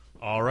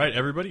All right,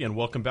 everybody, and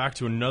welcome back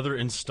to another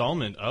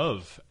installment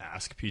of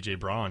Ask PJ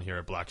Braun here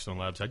at Blackstone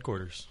Labs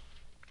headquarters.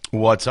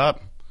 What's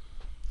up?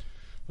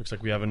 Looks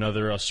like we have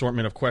another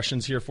assortment of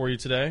questions here for you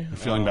today.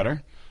 Feeling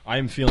better? I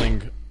am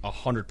feeling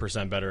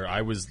 100% better.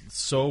 I was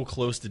so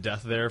close to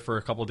death there for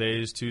a couple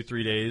days,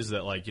 2-3 days,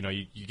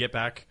 that you get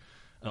back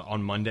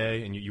on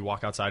Monday and you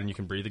walk outside and you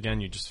can breathe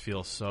again. You just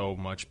feel so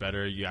much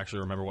better. You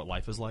actually remember what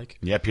life is like.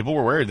 Yeah, people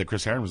were worried that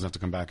Chris Herron was going to have to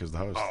come back as the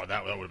host. Oh,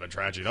 that would have been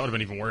tragic. That would have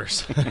been even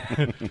worse.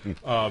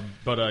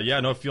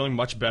 Feeling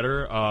much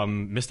better.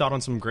 Missed out on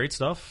some great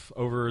stuff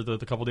over the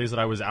couple days that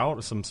I was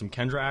out. Some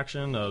Kendra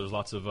action. There's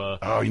lots of...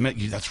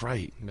 that's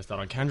right. Missed out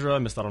on Kendra.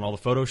 Missed out on all the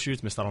photo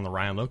shoots. Missed out on the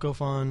Ryan Loco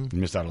fun. You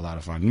missed out on a lot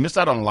of fun. You missed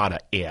out on a lot of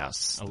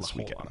ass this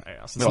weekend.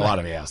 A lot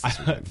of ass this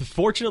weekend.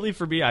 Fortunately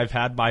for me, I've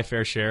had my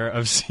fair share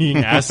of seeing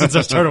ass since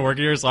I started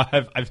working here, so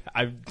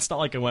it's not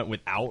like I went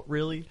without,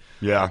 really.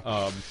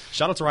 Yeah.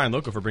 Shout out to Ryan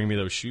Loco for bringing me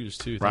those shoes,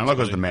 too. Ryan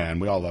Loco's the man.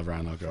 We all love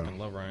Ryan Loco. I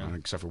love Ryan.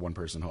 Except for one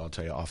person who I'll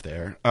tell you off the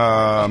air.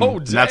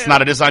 Damn. That's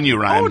not a diss on you,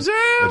 Ryan. Oh,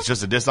 damn. It's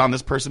just a diss on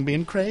this person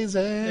being crazy.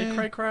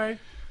 Hey, cry.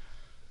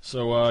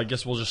 So I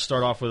guess we'll just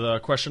start off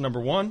with question number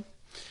one.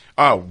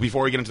 Oh,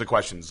 before we get into the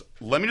questions,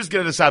 let me just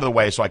get this out of the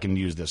way so I can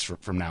use this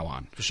from now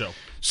on. For sure.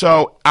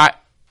 So I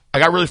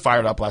got really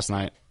fired up last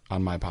night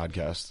on my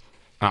podcast.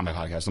 Not my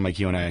podcast, on my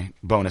Q&A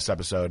bonus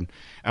episode.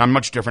 And I'm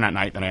much different at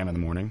night than I am in the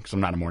morning because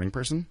I'm not a morning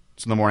person.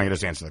 So in the morning, I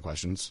just answer the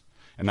questions.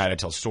 At night, I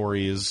tell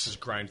stories.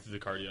 Just grind through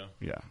the cardio.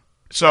 Yeah.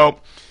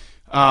 So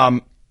I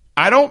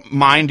don't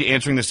mind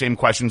answering the same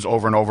questions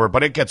over and over,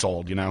 but it gets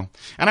old, you know?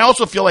 And I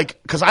also feel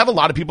like, because I have a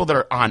lot of people that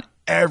are on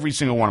every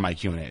single one of my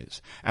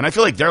Q&As. And I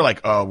feel like they're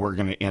like, oh, we're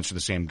going to answer the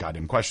same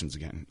goddamn questions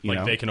again. You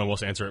know? They can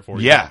almost answer it for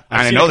you. Yeah. I've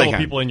and seen I know a they couple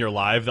can. people in your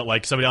live that,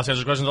 like, somebody else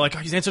answers questions. They're like, oh,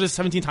 he's answered this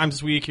 17 times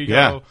this week. Here you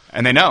go.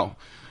 And they know.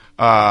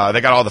 They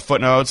got all the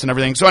footnotes and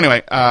everything. So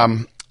anyway,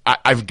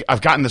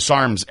 I've gotten the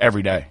SARMs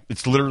every day.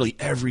 It's literally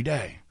every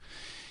day.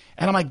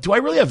 And I'm like, do I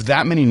really have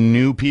that many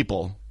new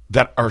people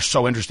that are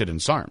so interested in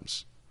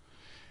SARMs?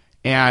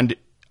 And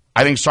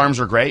I think SARMs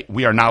are great.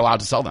 We are not allowed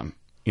to sell them.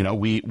 You know,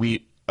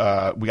 we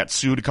got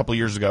sued a couple of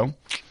years ago,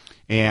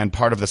 and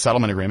part of the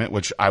settlement agreement,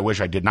 which I wish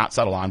I did not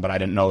settle on, but I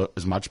didn't know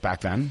as much back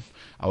then.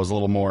 I was a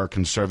little more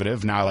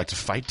conservative. Now I like to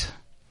fight.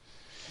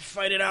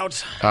 Fight it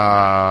out.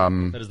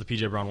 That is the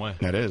PJ Braun way.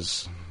 That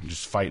is. You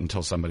just fight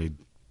until somebody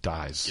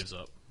dies. Gives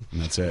up.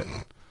 And that's it.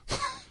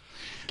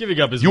 Giving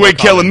up is You more ain't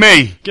common. killing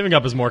me. Giving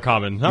up is more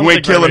common. You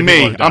ain't killing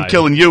me. I'm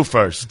killing you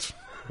first.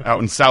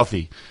 Out in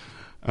Southie.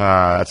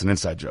 That's an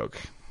inside joke.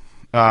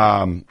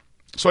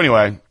 So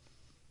anyway,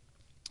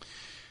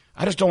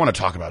 I just don't want to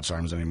talk about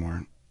SARMs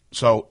anymore.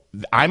 So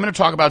I'm going to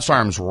talk about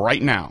SARMs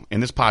right now in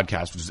this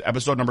podcast, which is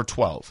episode number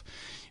 12.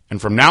 And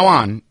from now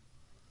on,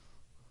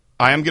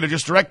 I am going to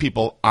just direct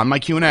people on my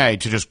Q&A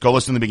to just go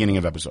listen to the beginning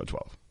of episode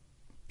 12.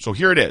 So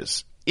here it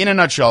is. In a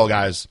nutshell,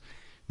 guys,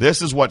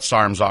 this is what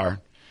SARMs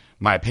are.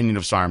 My opinion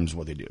of SARMs,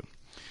 what they do.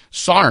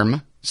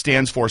 SARM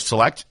stands for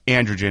Select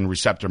Androgen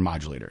Receptor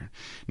Modulator.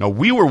 Now,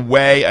 we were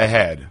way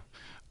ahead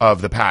of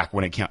the pack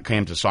when it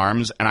came to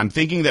SARMs, and I'm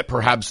thinking that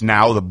perhaps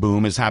now the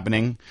boom is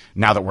happening,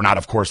 now that we're not,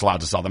 of course, allowed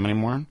to sell them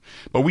anymore.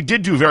 But we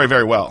did do very,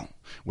 very well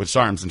with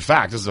SARMs. In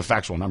fact, this is a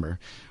factual number.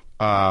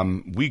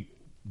 We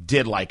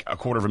did like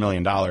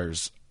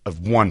 $250,000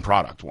 of one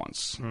product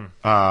once.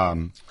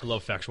 I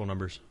love factual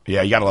numbers.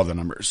 Yeah, you got to love the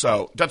numbers.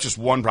 So that's just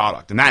one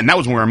product. And that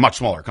was when we were a much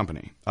smaller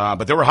company.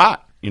 But they were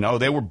hot. You know,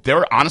 they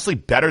were honestly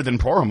better than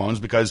pro-hormones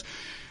because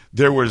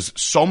there was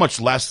so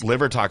much less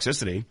liver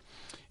toxicity,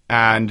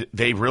 and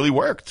they really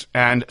worked.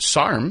 And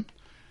SARM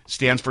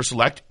stands for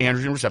Select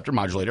Androgen Receptor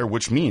Modulator,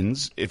 which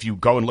means if you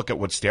go and look at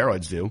what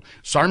steroids do,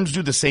 SARMs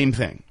do the same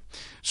thing.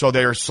 So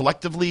they're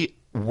selectively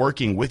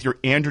working with your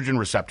androgen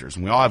receptors.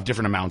 And we all have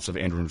different amounts of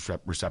androgen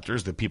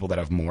receptors. The people that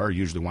have more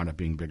usually wind up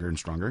being bigger and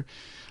stronger.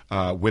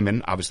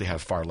 Women obviously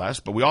have far less,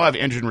 but we all have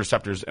androgen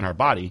receptors in our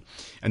body.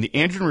 And the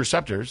androgen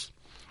receptors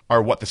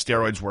are what the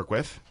steroids work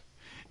with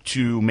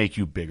to make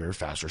you bigger,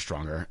 faster,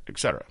 stronger,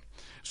 etc.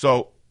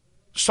 So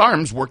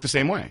SARMs work the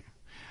same way.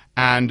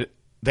 And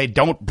they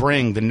don't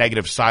bring the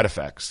negative side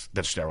effects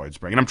that steroids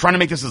bring. And I'm trying to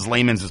make this as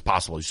layman's as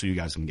possible so you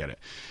guys can get it.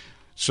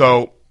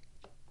 So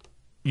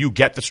you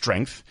get the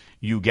strength,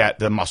 you get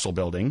the muscle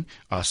building.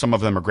 Some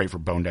of them are great for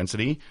bone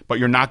density, but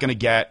you're not going to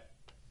get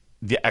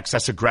the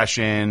excess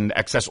aggression,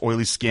 excess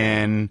oily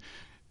skin,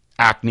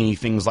 acne,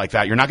 things like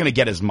that. You're not going to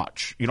get as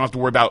much. You don't have to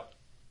worry about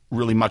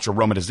really much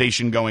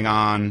aromatization going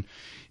on.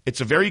 It's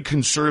a very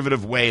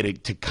conservative way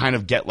to kind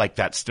of get like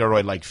that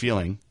steroid-like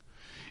feeling.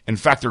 In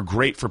fact, they're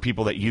great for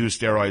people that use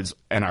steroids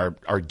and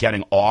are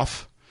getting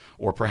off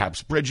or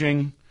perhaps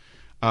bridging.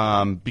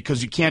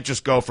 Because you can't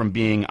just go from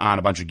being on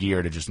a bunch of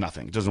gear to just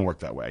nothing. It doesn't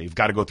work that way. You've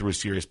got to go through a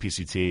serious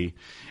PCT,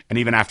 and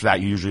even after that,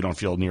 you usually don't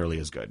feel nearly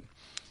as good.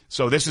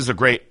 So this is a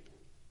great,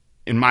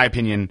 in my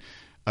opinion,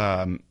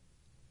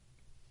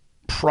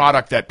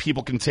 product that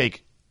people can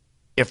take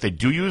if they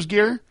do use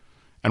gear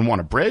and want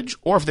to bridge,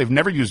 or if they've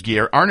never used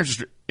gear,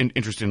 aren't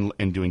interested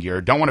in doing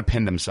gear, don't want to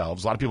pin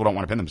themselves. A lot of people don't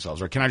want to pin themselves.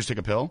 Or can I just take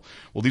a pill?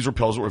 Well, these were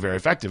pills that were very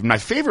effective. My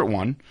favorite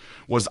one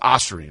was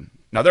Ostarine.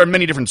 Now, there are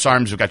many different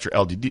SARMs. You've got your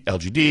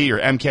LGD, your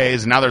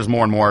MKs, and now there's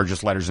more and more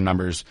just letters and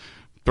numbers.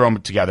 Throw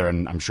them together,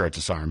 and I'm sure it's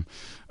a SARM.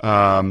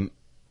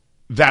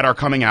 That are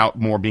coming out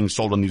more being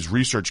sold on these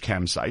research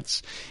chem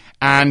sites.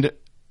 And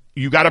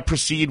you got to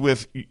proceed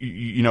with,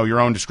 your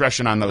own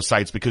discretion on those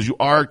sites because you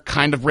are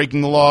kind of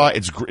breaking the law.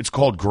 It's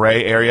called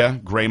gray area,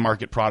 gray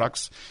market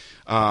products.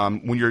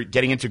 When you're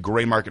getting into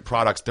gray market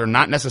products, they're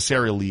not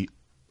necessarily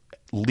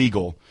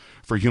legal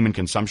for human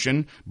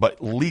consumption,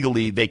 but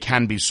legally they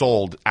can be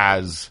sold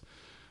as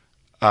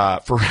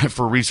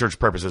for research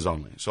purposes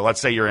only. So let's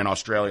say you're in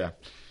Australia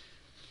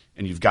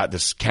and you've got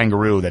this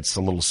kangaroo that's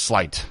a little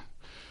slight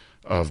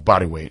of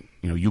body weight.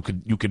 You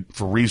could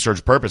for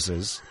research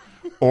purposes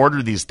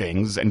order these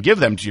things and give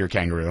them to your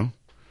kangaroo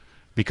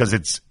because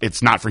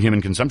it's not for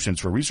human consumption,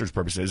 it's for research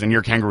purposes, and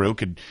your kangaroo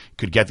could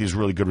get these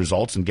really good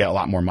results and get a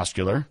lot more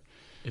muscular.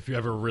 If you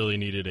ever really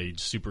needed a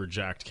super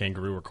jacked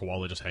kangaroo or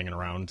koala just hanging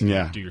around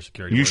to do your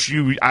security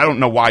work. I don't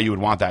know why you would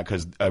want that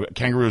because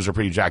kangaroos are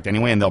pretty jacked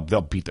anyway, and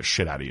they'll beat the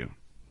shit out of you.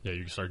 Yeah,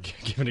 you start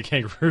giving a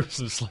kangaroo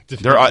some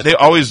selective. They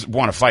always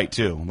want to fight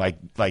too.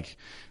 Like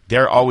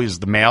they're always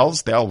the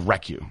males. They'll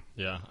wreck you.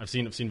 Yeah, I've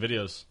seen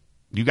videos.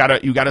 You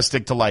gotta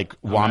stick to like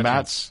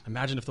wombats.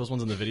 Imagine if those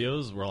ones in the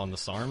videos were on the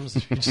SARMs.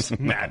 Just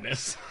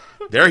madness.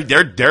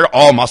 They're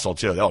all muscle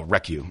too. They'll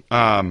wreck you.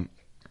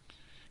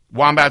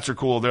 Wombats are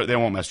cool. They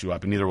won't mess you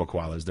up, and neither will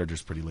koalas. They're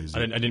just pretty lazy.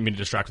 I didn't mean to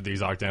distract with the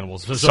exotic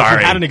animals. So Sorry.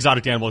 if you had an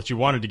exotic animal that you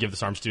wanted to give the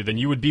SARMs to, then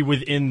you would be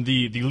within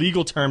the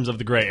legal terms of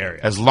the gray area.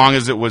 As long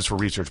as it was for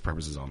research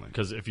purposes only.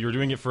 Because if you're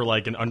doing it for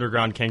like an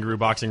underground kangaroo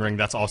boxing ring,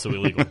 that's also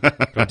illegal.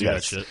 Don't do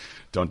that shit.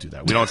 Don't do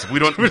that. We don't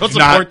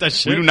support that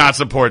shit. We do not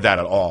support that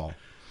at all.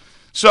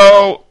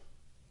 So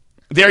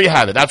there you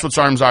have it. That's what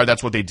SARMs are.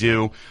 That's what they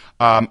do.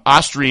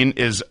 Ostrine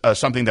is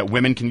something that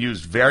women can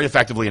use very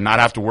effectively and not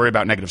have to worry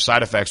about negative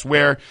side effects,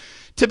 where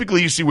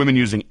typically you see women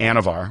using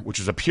Anavar, which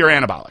is a pure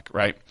anabolic,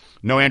 right?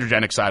 No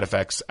androgenic side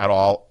effects at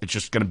all. It's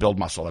just going to build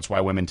muscle. That's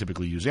why women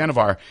typically use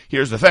Anavar.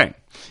 Here's the thing.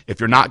 If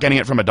you're not getting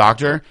it from a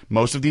doctor,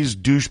 most of these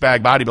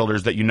douchebag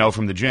bodybuilders that you know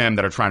from the gym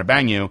that are trying to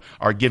bang you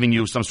are giving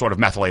you some sort of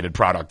methylated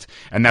product.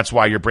 And that's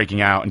why you're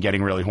breaking out and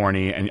getting really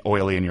horny and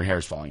oily and your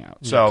hair's falling out.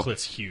 So your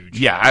clit's huge.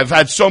 Yeah, I've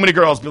had so many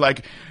girls be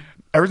like,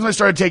 ever since I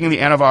started taking the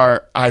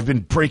Anavar, I've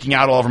been breaking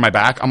out all over my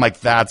back. I'm like,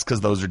 that's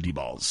because those are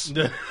D-balls.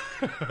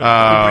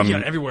 I'm breaking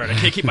out everywhere, and I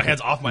can't keep my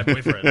hands off my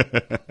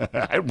boyfriend.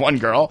 I had one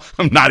girl.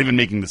 I'm not even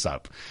making this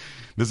up.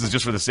 This is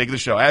just for the sake of the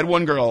show. I had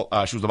one girl.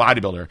 She was a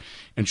bodybuilder,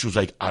 and she was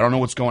like, I don't know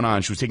what's going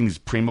on. She was taking these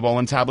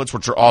Primobolan tablets,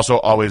 which are also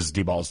always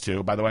D-balls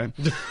too, by the way.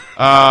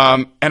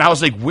 And I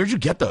was like, where'd you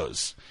get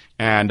those?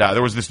 And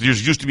there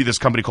used to be this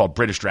company called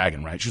British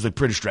Dragon, right? She was like,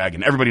 British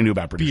Dragon. Everybody knew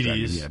about British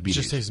Dragon. Yeah, BDs.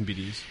 Just take some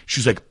BDs.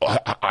 She's like,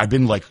 I've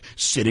been like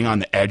sitting on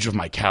the edge of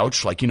my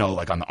couch, like,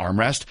 like on the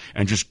armrest,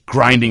 and just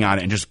grinding on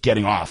it and just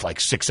getting off like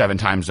 6-7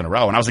 times in a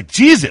row. And I was like,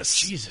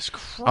 Jesus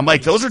Christ. I'm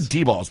like, those are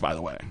D-balls, by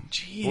the way.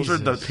 Jesus.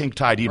 Those are the pink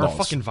tie D-balls. Or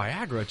fucking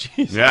Viagra.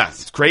 Jesus. Yeah,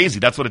 it's crazy.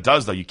 That's what it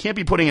does, though. You can't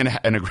be putting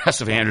an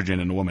aggressive androgen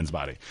in a woman's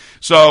body.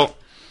 So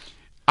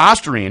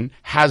Ostrine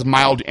has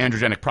mild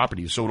androgenic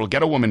properties, so it'll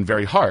get a woman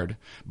very hard,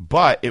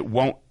 but it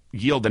won't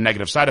yield the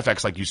negative side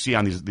effects like you see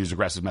on these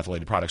aggressive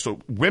methylated products. So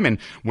women,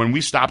 when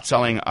we stopped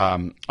selling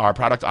our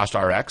product,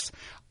 OstaRx,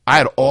 I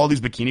had all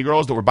these bikini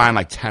girls that were buying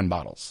like 10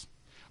 bottles.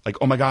 Like,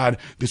 oh my God,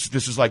 this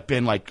has like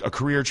been like a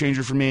career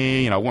changer for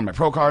me. I won my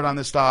pro card on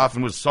this stuff,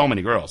 and it was so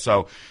many girls.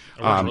 So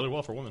it works really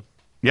well for women.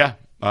 Yeah.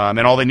 And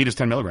all they need is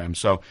 10 milligrams.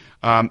 So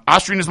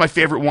Ostrine is my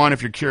favorite one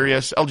if you're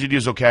curious. LGD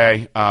is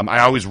okay. I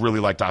always really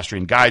liked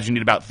Ostrine. Guys, you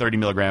need about 30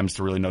 milligrams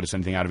to really notice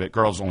anything out of it.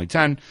 Girls, only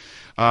 10.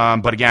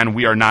 But again,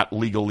 we are not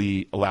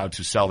legally allowed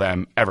to sell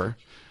them ever.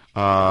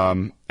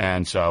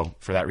 And so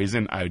for that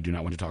reason, I do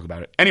not want to talk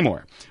about it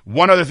anymore.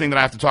 One other thing that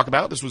I have to talk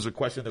about, this was a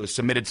question that was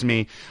submitted to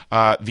me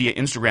via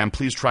Instagram.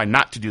 Please try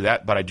not to do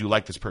that, but I do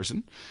like this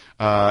person.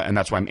 And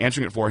that's why I'm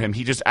answering it for him.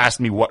 He just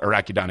asked me what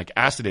arachidonic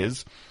acid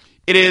is.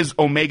 It is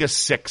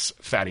omega-6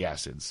 fatty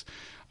acids.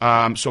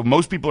 So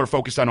most people are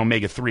focused on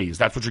omega-3s.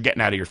 That's what you're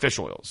getting out of your fish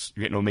oils.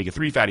 You're getting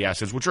omega-3 fatty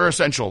acids, which are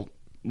essential,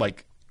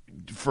 like,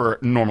 for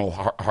normal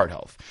heart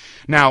health.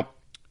 Now,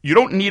 you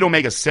don't need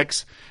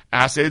omega-6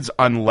 acids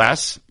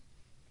unless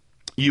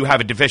you have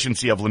a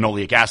deficiency of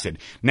linoleic acid.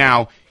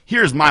 Now,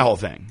 here's my whole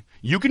thing.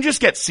 You can just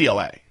get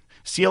CLA.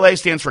 CLA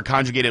stands for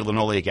conjugated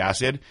linoleic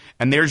acid,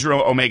 and there's your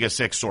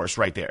omega-6 source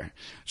right there.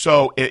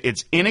 So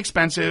it's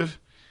inexpensive.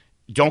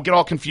 Don't get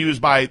all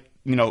confused by,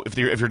 if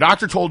your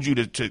doctor told you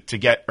to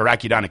get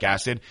arachidonic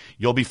acid,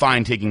 you'll be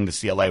fine taking the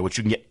CLA, which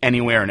you can get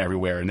anywhere and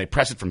everywhere, and they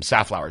press it from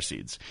safflower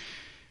seeds.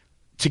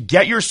 To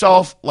get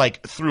yourself,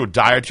 like, through a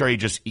dietary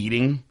just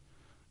eating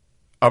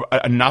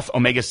enough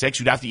omega-6,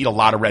 you'd have to eat a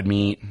lot of red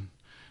meat,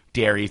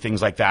 dairy,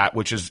 things like that,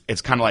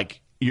 it's kind of like,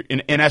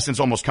 in essence,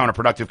 almost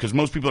counterproductive, because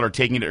most people that are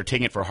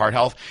taking it for heart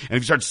health, and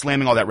if you start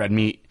slamming all that red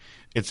meat,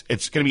 it's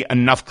going to be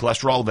enough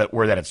cholesterol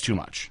that it's too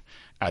much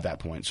at that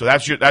point. So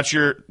that's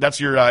your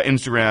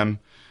Instagram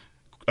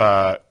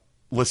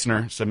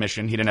listener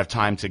submission. He didn't have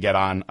time to get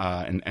on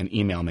and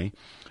email me,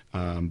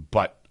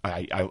 but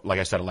like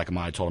I said, I like him.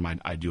 I told him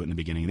I'd do it in the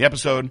beginning of the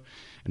episode.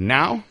 And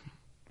now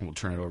we'll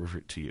turn it over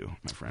to you,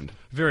 my friend.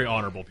 Very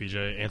honorable,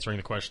 PJ, answering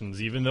the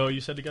questions, even though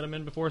you said to get them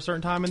in before a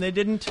certain time and they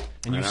didn't,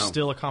 and you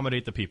still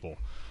accommodate the people.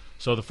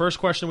 So the first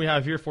question we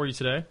have here for you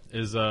today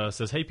is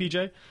says, "Hey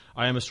PJ,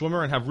 I am a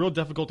swimmer and have real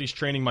difficulties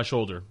training my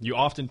shoulder. You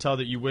often tell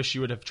that you wish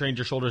you would have trained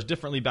your shoulders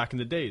differently back in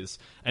the days.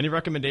 Any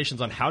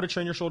recommendations on how to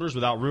train your shoulders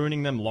without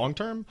ruining them long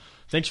term?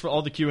 Thanks for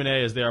all the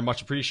Q&A, as they are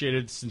much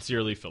appreciated.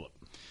 Sincerely, Philip."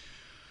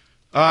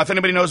 If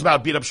anybody knows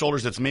about beat up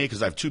shoulders, it's me,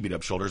 because I have 2 beat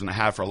up shoulders and I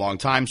have for a long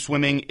time.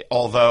 Swimming,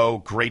 although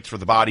great for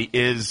the body,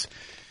 is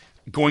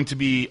going to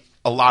be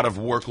a lot of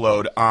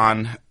workload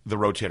on the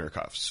rotator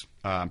cuffs.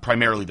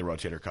 Primarily the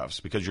rotator cuffs,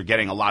 because you're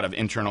getting a lot of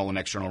internal and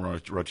external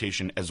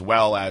rotation, as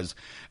well as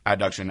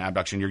adduction and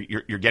abduction.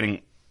 You're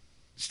getting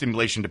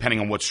stimulation, depending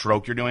on what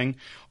stroke you're doing,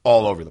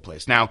 all over the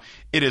place. Now,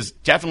 it is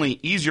definitely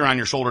easier on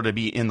your shoulder to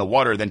be in the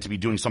water than to be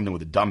doing something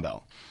with a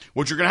dumbbell.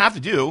 What you're going to have to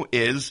do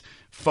is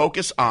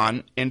focus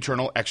on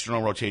internal,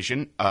 external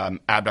rotation,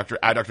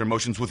 adductor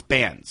motions with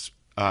bands.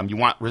 You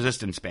want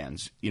resistance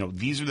bands.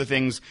 These are the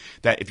things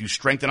that, if you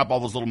strengthen up all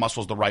those little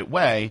muscles the right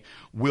way,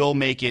 will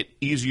make it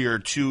easier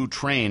to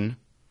train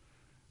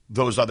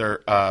those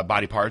other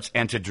body parts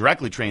and to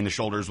directly train the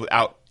shoulders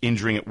without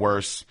injuring it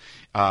worse.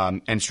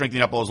 And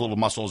strengthening up all those little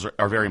muscles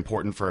are very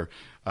important for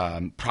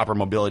proper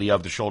mobility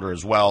of the shoulder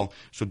as well.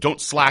 So don't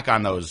slack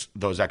on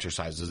those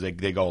exercises. They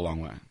go a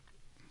long way.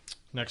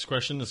 Next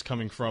question is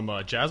coming from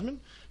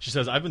Jasmine. She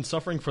says, "I've been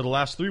suffering for the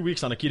last 3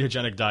 weeks on a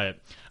ketogenic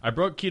diet. I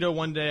broke keto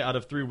 1 day out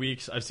of 3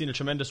 weeks. I've seen a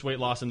tremendous weight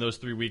loss in those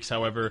 3 weeks.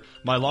 However,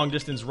 my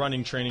long-distance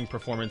running training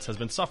performance has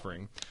been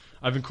suffering.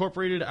 I've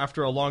incorporated,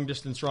 after a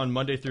long-distance run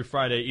Monday through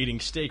Friday, eating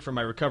steak for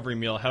my recovery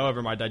meal.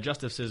 However, my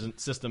digestive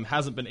system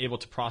hasn't been able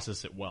to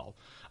process it well.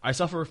 I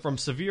suffer from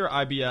severe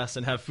IBS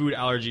and have food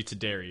allergy to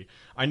dairy.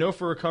 I know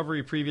for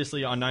recovery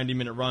previously on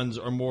 90-minute runs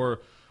or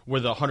more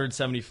with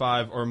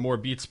 175 or more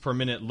beats per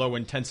minute low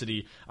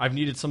intensity, I've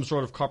needed some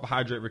sort of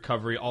carbohydrate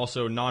recovery,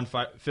 also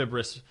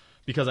non-fibrous,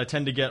 because I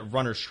tend to get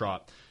runner's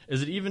trot.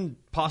 Is it even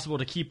possible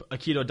to keep a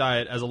keto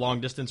diet as a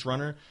long-distance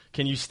runner?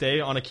 Can you stay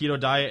on a keto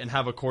diet and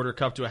have a quarter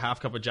cup to a half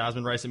cup of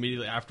jasmine rice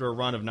immediately after a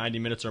run of 90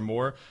 minutes or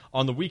more?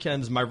 On the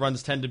weekends, my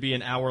runs tend to be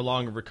an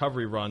hour-long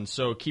recovery run,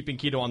 so keeping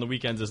keto on the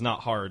weekends is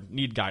not hard.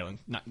 Need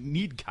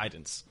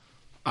guidance.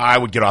 I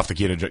would get off the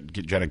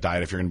ketogenic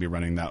diet if you're going to be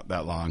running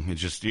that long.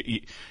 It's just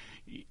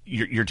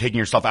you're taking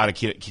yourself out of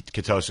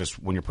ketosis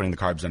when you're putting the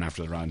carbs in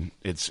after the run.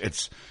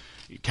 It's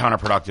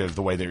counterproductive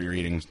the way that you're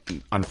eating,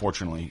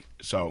 unfortunately.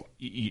 So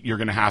you're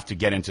going to have to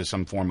get into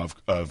some form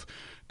of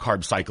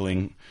carb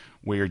cycling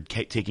where you're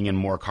taking in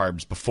more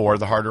carbs before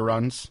the harder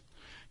runs.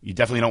 You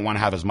definitely don't want to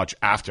have as much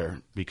after,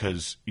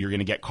 because you're going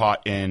to get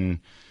caught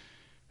in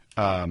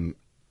a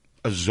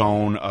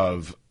zone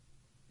of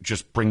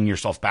just bringing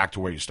yourself back to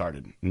where you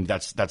started. And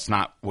that's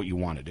not what you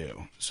want to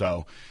do.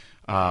 So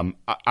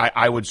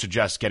I would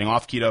suggest getting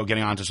off keto,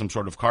 getting onto some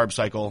sort of carb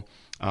cycle.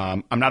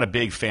 I'm not a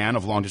big fan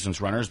of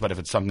long-distance runners, but if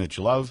it's something that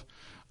you love,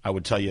 I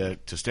would tell you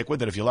to stick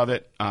with it if you love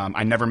it.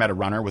 I never met a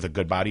runner with a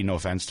good body. No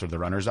offense to the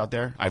runners out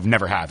there. I've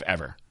never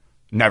ever.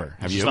 Never.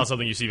 Have you? It's not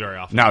something you see very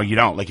often. No, you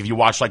don't. Like, if you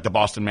watch the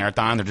Boston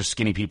Marathon, they're just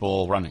skinny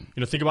people running.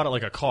 Think about it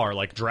like a car.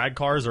 Like, drag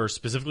cars are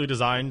specifically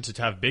designed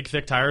to have big,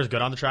 thick tires, go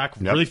down the track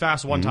really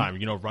fast one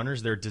time.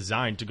 Runners, they're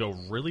designed to go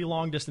really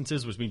long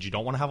distances, which means you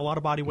don't want to have a lot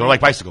of body weight. They're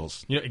like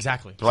bicycles.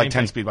 Exactly. They're like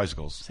 10-speed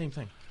bicycles. Same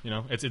thing.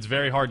 It's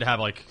very hard to have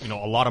a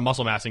lot of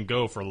muscle mass and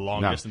go for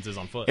long distances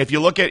on foot. If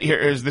you look at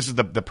this is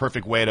the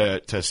perfect way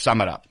to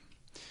sum it up.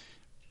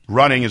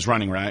 Running is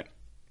running, right?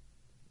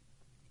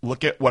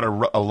 Look at what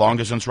a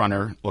long-distance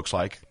runner looks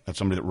like. That's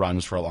somebody that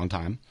runs for a long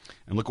time.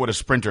 And look what a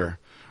sprinter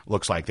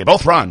looks like. They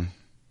both run,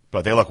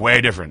 but they look way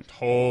different.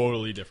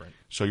 Totally different.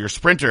 So your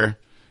sprinter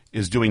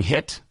is doing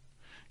HIIT.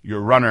 Your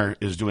runner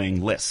is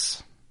doing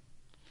LISS.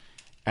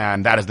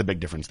 And that is the big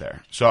difference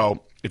there.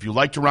 So if you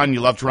like to run, you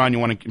love to run, you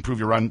want to improve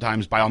your run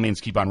times, by all means,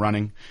 keep on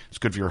running. It's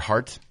good for your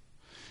heart.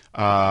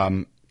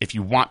 If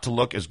you want to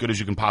look as good as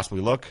you can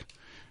possibly look,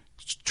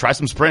 try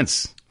some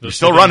sprints. You're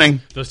still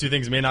running. Those two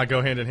things may not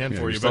go hand in hand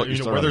for you, but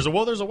where there's a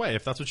will, there's a way.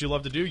 If that's what you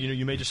love to do,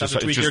 you may just have to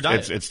tweak your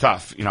diet. It's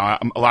tough.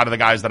 A lot of the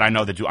guys that I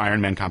know that do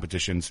Ironman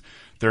competitions,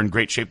 they're in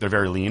great shape. They're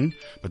very lean,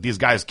 but these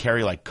guys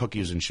carry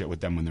cookies and shit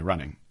with them when they're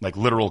running, like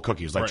literal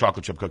cookies, like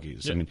chocolate chip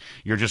cookies. Yeah. I mean,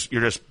 you're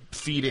just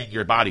feeding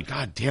your body.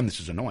 God damn, this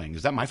is annoying.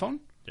 Is that my phone?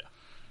 Yeah.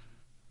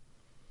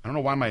 I don't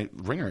know why my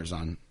ringer is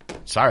on.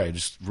 Sorry, I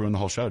just ruined the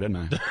whole show, didn't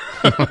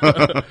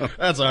I?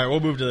 That's all right. We'll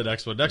move to the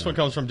next one. Next one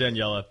comes from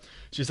Daniela.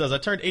 She says, "I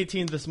turned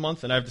 18 this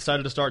month, and I've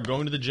decided to start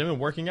going to the gym and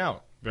working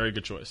out. Very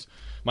good choice.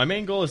 My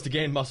main goal is to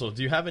gain muscle.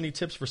 Do you have any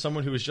tips for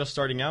someone who is just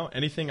starting out?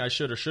 Anything I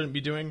should or shouldn't be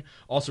doing?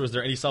 Also, is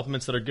there any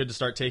supplements that are good to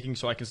start taking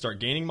so I can start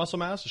gaining muscle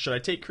mass? Should I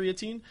take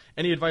creatine?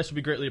 Any advice would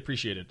be greatly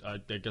appreciated."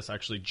 I guess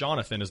actually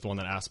Jonathan is the one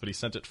that asked, but he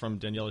sent it from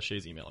Daniela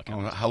Shea's email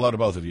account. Hello to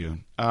both of you.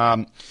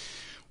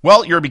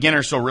 Well, you're a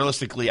beginner, so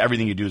realistically,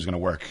 everything you do is going to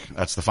work.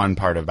 That's the fun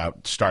part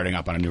about starting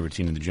up on a new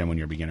routine in the gym when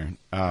you're a beginner.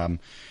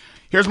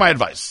 Here's my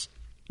advice.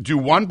 Do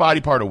one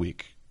body part a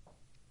week.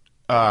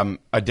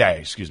 a day.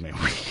 Excuse me.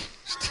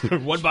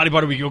 One body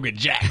part a week, you'll get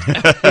jacked.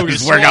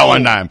 Just work out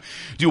one time.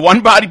 Do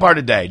one body part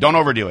a day. Don't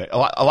overdo it.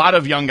 A lot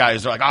of young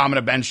guys are like, oh, I'm going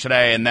to bench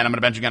today, and then I'm going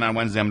to bench again on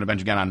Wednesday. I'm going to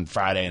bench again on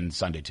Friday and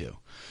Sunday too.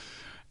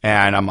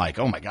 And I'm like,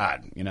 oh my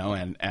God,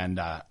 and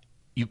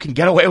you can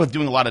get away with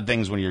doing a lot of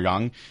things when you're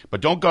young,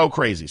 but don't go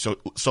crazy. So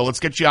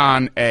let's get you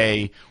on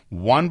a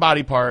one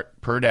body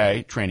part per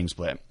day training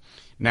split.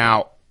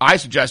 Now, I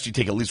suggest you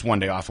take at least one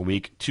day off a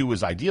week. 2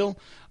 is ideal,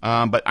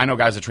 but I know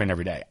guys that train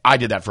every day. I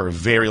did that for a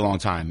very long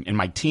time. In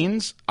my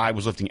teens, I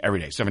was lifting every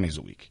day, 7 days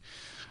a week.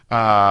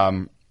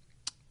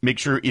 Make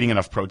sure you're eating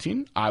enough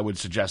protein. I would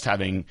suggest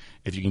having,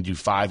 if you can do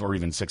 5 or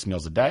even 6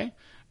 meals a day,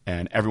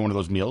 and every one of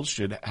those meals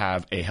should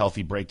have a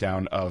healthy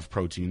breakdown of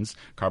proteins,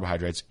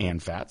 carbohydrates,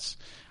 and fats.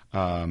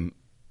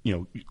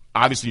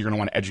 Obviously you're going to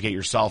want to educate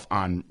yourself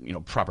on,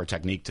 proper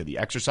technique to the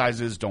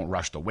exercises. Don't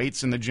rush the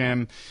weights in the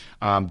gym.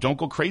 Don't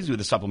go crazy with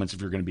the supplements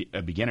if you're going to be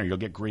a beginner. You'll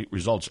get great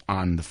results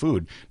on the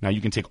food. Now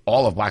you can take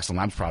all of Blackstone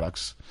Labs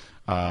products,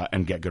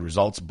 and get good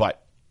results,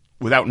 but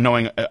without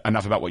knowing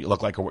enough about what you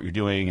look like or what you're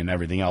doing and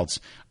everything else,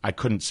 I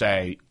couldn't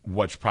say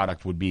which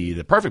product would be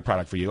the perfect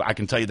product for you. I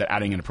can tell you that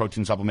adding in a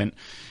protein supplement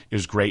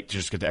is great to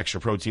just get the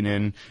extra protein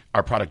in.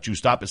 Our product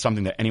Juiced Up is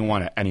something that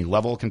anyone at any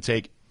level can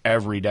take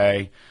every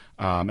day.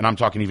 And I'm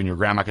talking even your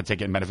grandma could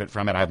take it and benefit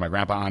from it. I have my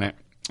grandpa on it.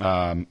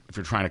 If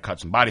you're trying to cut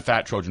some body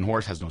fat, Trojan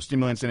Horse has no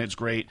stimulants in it. It's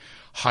great.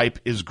 Hype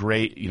is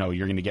great.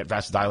 You're going to get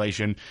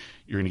vasodilation.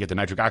 You're going to get the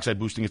nitric oxide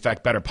boosting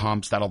effect, better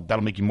pumps.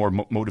 That'll make you more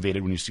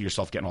motivated when you see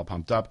yourself getting all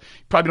pumped up.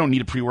 You probably don't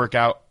need a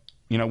pre-workout,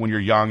 when you're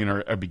young and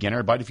are a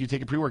beginner. But if you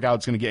take a pre-workout,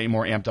 it's going to get you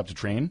more amped up to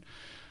train.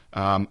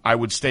 I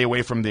would stay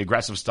away from the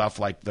aggressive stuff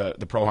like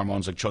the pro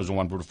hormones like Chosen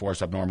 1, Brutal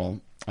Force,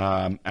 Abnormal.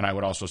 And I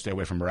would also stay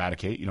away from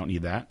Eradicate. You don't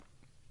need that.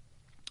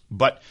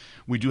 But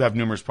we do have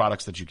numerous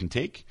products that you can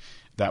take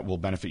that will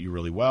benefit you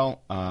really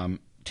well.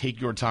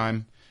 Take your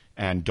time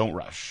and don't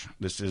rush.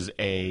 This is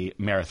a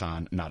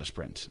marathon, not a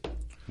sprint,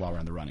 while we're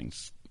on the running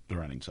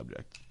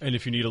subject. And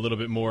if you need a little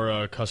bit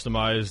more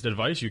customized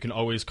advice, you can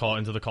always call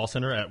into the call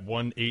center at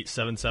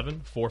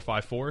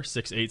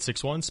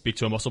 1-877-454-6861. Speak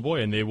to a muscle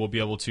boy, and they will be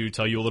able to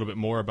tell you a little bit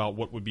more about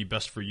what would be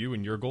best for you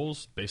and your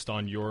goals based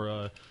on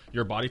your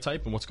body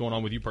type and what's going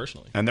on with you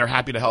personally. And they're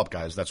happy to help,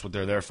 guys. That's what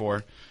they're there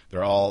for.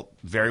 They're all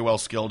very well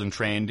skilled and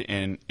trained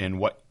in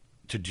what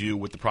to do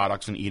with the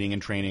products and eating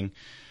and training.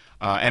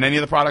 And any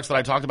of the products that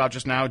I talked about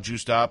just now,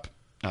 Juiced Up,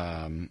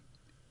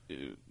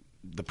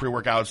 the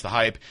pre-workouts, the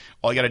hype,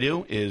 all you got to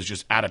do is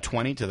just add a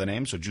 20 to the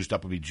name. So Juiced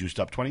Up would be Juiced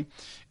Up 20.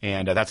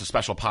 And that's a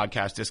special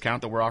podcast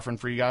discount that we're offering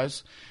for you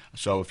guys.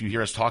 So if you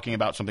hear us talking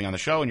about something on the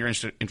show and you're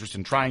interested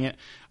in trying it,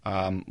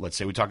 let's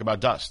say we talk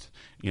about Dust.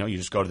 You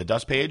just go to the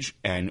Dust page,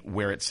 and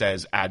where it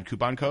says add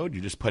coupon code,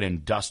 you just put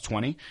in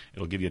Dust20.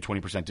 It'll give you a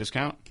 20%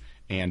 discount.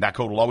 And that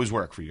code will always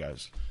work for you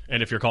guys.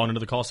 And if you're calling into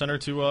the call center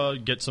to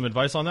get some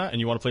advice on that and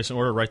you want to place an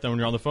order right then when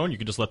you're on the phone, you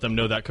can just let them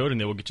know that code and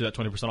they will get you that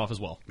 20% off as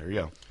well. There you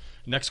go.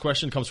 Next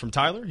question comes from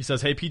Tyler. He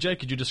says, hey, PJ,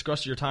 could you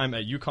discuss your time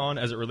at UConn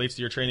as it relates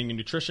to your training in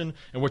nutrition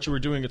and what you were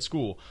doing at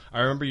school? I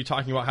remember you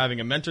talking about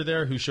having a mentor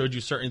there who showed you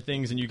certain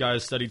things and you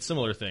guys studied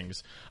similar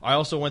things. I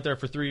also went there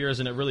for 3 years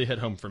and it really hit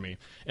home for me.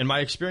 In my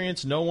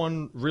experience, no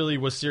one really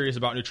was serious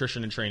about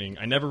nutrition and training.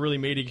 I never really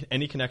made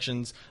any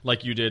connections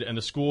like you did, and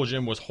the school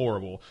gym was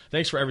horrible.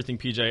 Thanks for everything,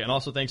 PJ, and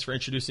also thanks for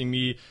introducing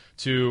me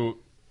to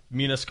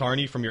Minas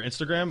Carney from your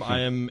Instagram. I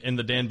am in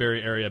the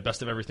Danbury area.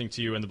 Best of everything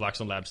to you and the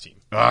Blackstone Labs team.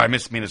 Oh, I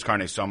miss Minas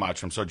Carney so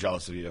much. I'm so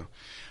jealous of you.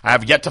 I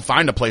have yet to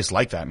find a place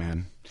like that,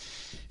 man.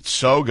 It's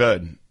so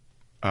good.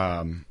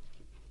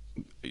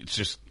 It's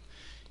just,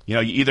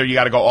 either you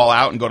got to go all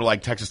out and go to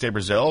like Texas State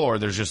Brazil, or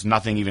there's just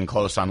nothing even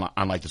close on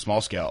like the small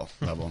scale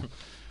level.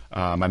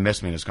 I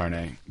miss Minas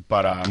Carney,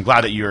 but I'm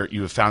glad that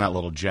you have found that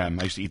little gem.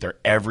 I used to eat there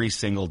every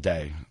single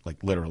day,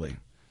 like literally.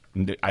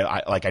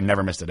 I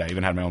never missed a day. I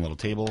even had my own little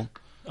table.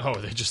 Oh,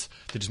 they just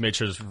made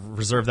sure to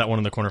reserve that one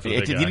in the corner for the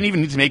big guy. You didn't even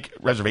need to make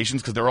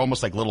reservations because they were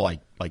almost like little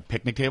like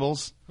picnic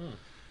tables,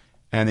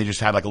 and they just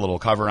had like a little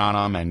cover on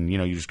them, and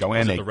you just go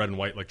in. Is it the red and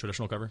white like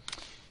traditional cover?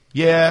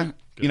 Yeah,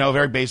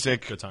 very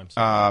basic. Good times.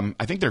 I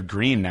think they're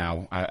green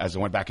now. As I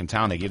went back in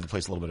town, they gave the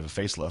place a little bit of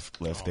a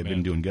facelift. They've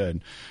been doing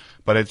good.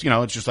 But it's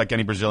it's just like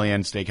any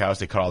Brazilian steakhouse.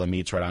 They cut all the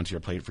meats right onto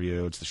your plate for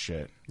you. It's the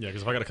shit. Yeah,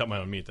 because if I got to cut my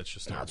own meat, that's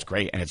just terrible. It's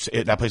great, and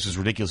that place is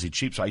ridiculously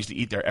cheap. So I used to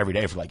eat there every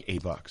day for like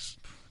 $8.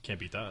 Can't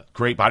beat that.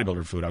 Great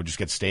bodybuilder food. I would just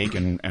get steak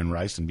and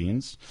rice and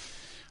beans.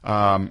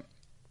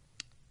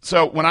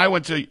 So when I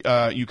went to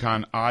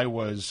UConn, I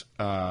was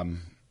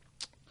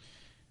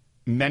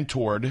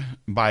mentored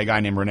by a guy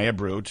named Rene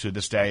Abreu. To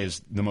this day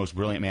is the most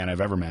brilliant man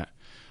I've ever met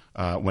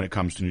when it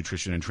comes to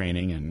nutrition and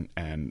training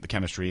and the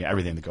chemistry,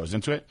 everything that goes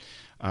into it.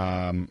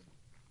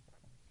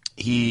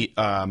 He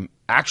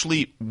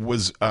actually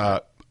was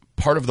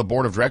part of the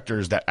board of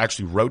directors that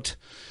actually wrote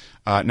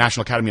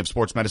National Academy of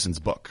Sports Medicine's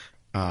book.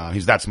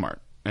 He's that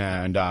smart.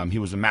 And he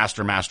was a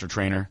master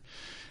trainer.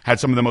 Had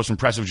some of the most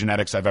impressive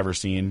genetics I've ever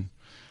seen.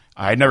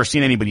 I had never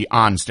seen anybody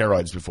on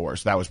steroids before,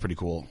 so that was pretty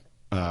cool.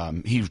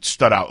 He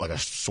stood out like a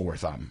sore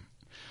thumb.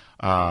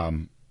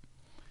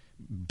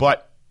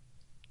 But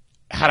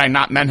had I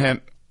not met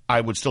him, I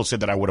would still say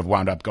that I would have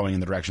wound up going in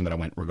the direction that I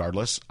went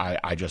regardless.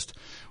 I just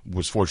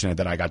was fortunate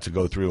that I got to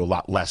go through a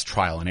lot less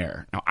trial and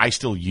error. Now, I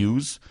still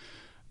use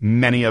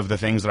many of the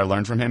things that I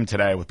learned from him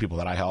today with people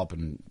that I help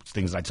and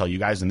things that I tell you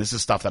guys. And this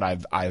is stuff that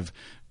I've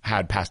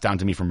had passed down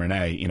to me from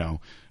Renee,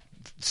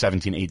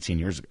 17, 18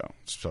 years ago.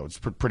 So it's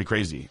pretty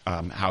crazy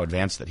how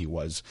advanced that he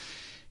was.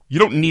 You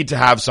don't need to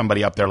have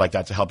somebody up there like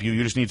that to help you.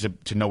 You just need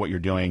to know what you're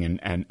doing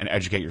and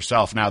educate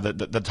yourself. Now,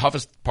 the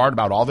toughest part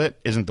about all of it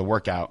isn't the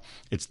workout.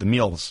 It's the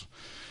meals,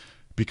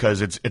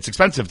 because it's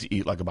expensive to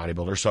eat like a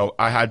bodybuilder. So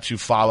I had to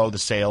follow the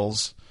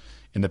sales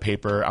in the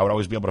paper. I would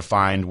always be able to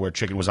find where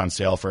chicken was on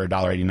sale for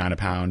 $1.89 a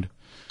pound,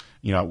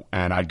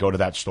 and I'd go to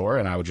that store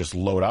and I would just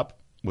load up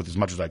with as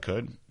much as I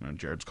could.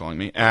 Jared's calling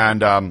me.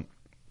 And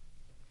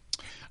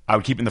I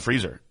would keep it in the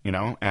freezer,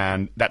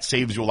 and that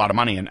saves you a lot of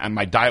money. And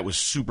my diet was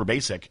super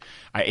basic.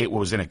 I ate what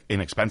was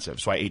inexpensive.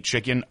 So I ate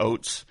chicken,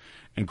 oats,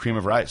 and cream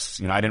of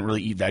rice. I didn't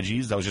really eat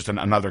veggies. That was just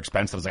another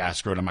expense. I was like,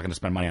 screw it, I'm not going to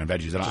spend money on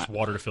veggies. Just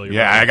water to fill your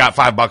body. I got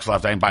 $5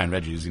 left. I ain't buying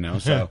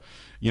veggies, So,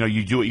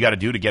 you do what you got to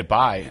do to get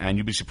by, and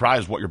you'd be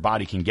surprised what your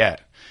body can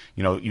get.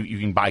 You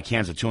can buy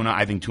cans of tuna.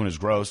 I think tuna's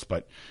gross,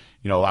 but,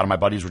 a lot of my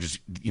buddies were just,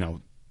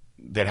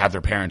 they'd have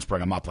their parents bring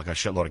them up like a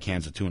shitload of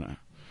cans of tuna,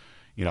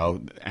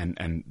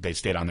 and they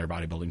stayed on their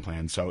bodybuilding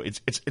plan. So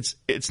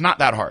it's not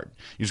that hard.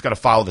 You just got to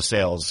follow the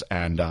sales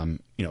and,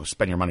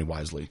 spend your money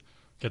wisely.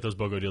 Get those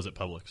BOGO deals at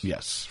Publix.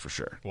 Yes, for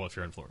sure. Well, if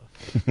you're in Florida.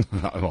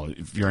 Well,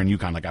 if you're in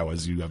Yukon like I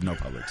was, you have no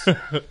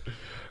Publix.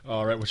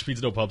 All right, which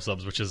means no pub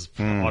subs, which is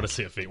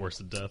honestly a fate worse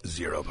than death.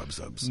 0 pub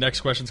subs.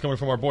 Next question's coming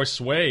from our boy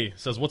Sway.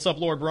 Says, what's up,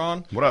 Lord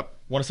Braun? What up?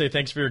 Want to say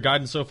thanks for your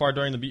guidance so far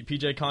during the Beat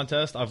PJ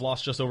contest. I've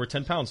lost just over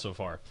 10 pounds so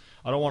far.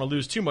 I don't want to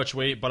lose too much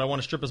weight, but I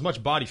want to strip as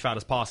much body fat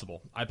as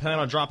possible. I plan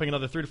on dropping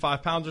another 3 to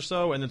 5 pounds or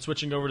so, and then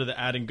switching over to the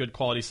adding good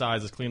quality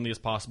size as cleanly as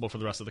possible for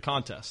the rest of the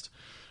contest.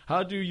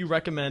 How do you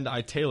recommend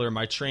I tailor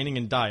my training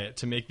and diet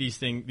to make these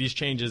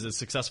changes as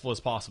successful as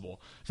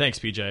possible? Thanks,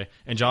 PJ.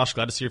 And Josh,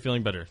 glad to see you're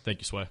feeling better. Thank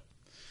you, Sway.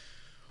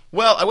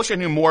 Well, I wish I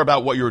knew more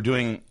about what you were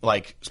doing,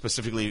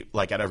 specifically,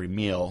 at every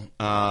meal.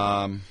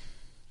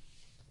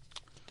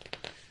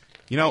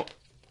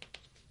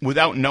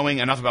 Without knowing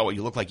enough about what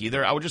you look like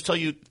either, I would just tell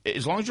you,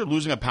 as long as you're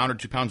losing a pound or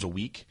 2 pounds a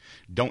week,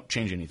 don't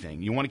change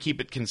anything. You want to keep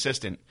it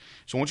consistent.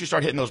 So once you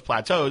start hitting those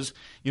plateaus,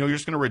 you're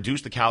just going to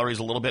reduce the calories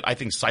a little bit. I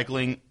think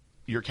cycling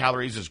your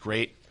calories is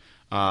great.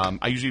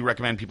 I usually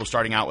recommend people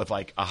starting out with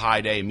a high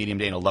day, a medium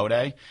day, and a low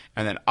day.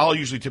 And then I'll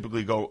usually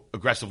typically go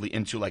aggressively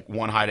into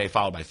one high day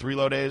followed by 3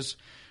 low days,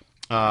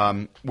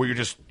 where you're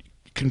just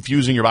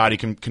confusing your body,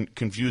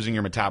 confusing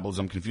your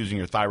metabolism, confusing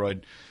your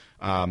thyroid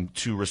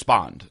to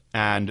respond.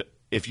 And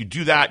if you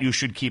do that, you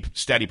should keep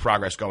steady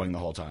progress going the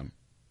whole time.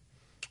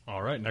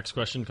 All right, next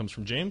question comes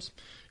from James.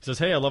 He says,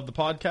 hey, I love the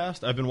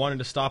podcast. I've been wanting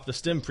to stop the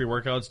stim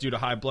pre-workouts due to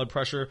high blood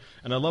pressure,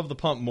 and I love the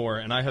pump more,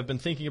 and I have been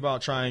thinking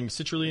about trying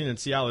citrulline and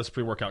Cialis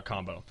pre-workout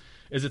combo.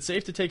 Is it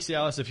safe to take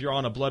Cialis if you're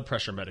on a blood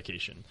pressure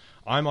medication?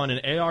 I'm on an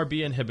ARB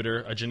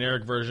inhibitor, a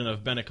generic version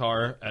of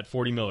Benicar at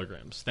 40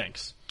 milligrams.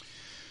 Thanks.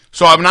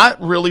 So I'm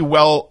not really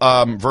well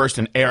versed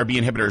in ARB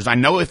inhibitors. I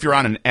know if you're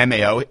on an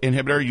MAO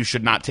inhibitor, you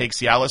should not take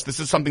Cialis. This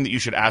is something that you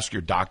should ask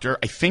your doctor.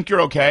 I think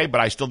you're okay, but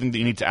I still think that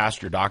you need to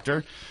ask your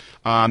doctor.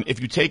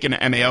 If you take an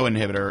MAO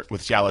inhibitor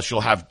with Cialis,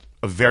 you'll have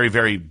a very,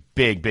 very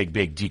big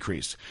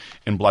decrease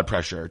in blood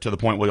pressure to the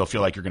point where you'll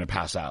feel like you're going to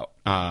pass out,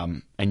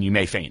 and you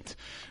may faint.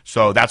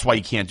 So that's why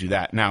you can't do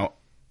that. Now,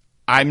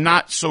 I'm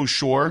not so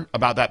sure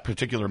about that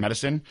particular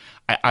medicine.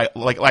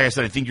 Like I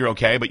said, I think you're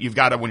okay, but you've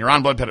got to, when you're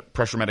on blood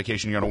pressure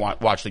medication, you're going to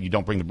watch that you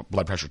don't bring the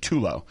blood pressure too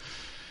low.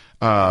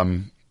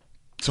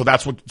 So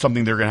that's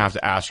something they're going to have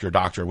to ask your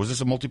doctor. Was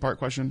this a multi-part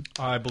question?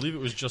 I believe it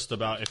was just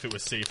about if it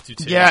was safe to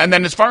take. Yeah, and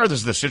then as far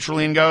as the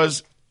citrulline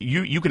goes,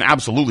 you can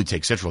absolutely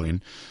take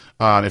citrulline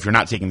if you're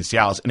not taking the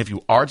Cialis. And if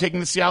you are taking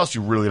the Cialis,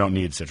 you really don't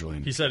need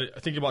citrulline. He said,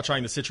 think about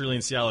trying the citrulline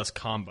Cialis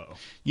combo.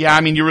 Yeah,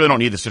 I mean, you really don't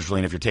need the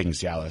citrulline if you're taking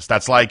Cialis.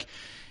 That's like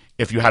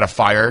if you had a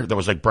fire that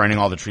was burning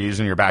all the trees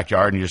in your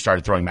backyard and you just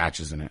started throwing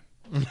matches in it.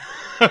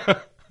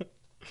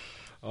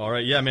 All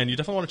right, yeah, man, you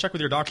definitely want to check with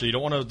your doctor. You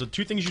don't want to. The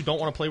 2 things you don't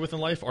want to play with in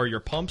life are your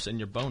pumps and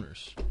your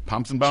boners.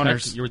 Pumps and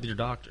boners. You're with your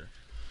doctor.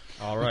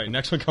 All right,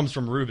 next one comes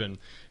from Ruben. He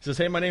says,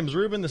 hey, my name is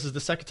Ruben. This is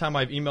the second time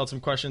I've emailed some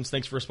questions.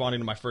 Thanks for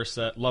responding to my first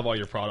set. Love all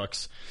your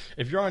products.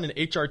 If you're on an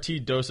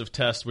HRT dose of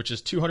test, which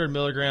is 200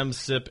 milligrams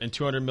SIP and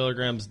 200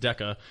 milligrams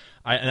DECA,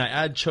 and I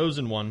add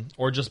Chosen One,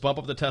 or just bump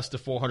up the test to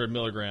 400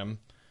 milligram,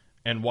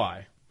 and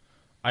why?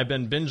 I've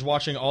been binge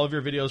watching all of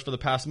your videos for the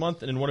past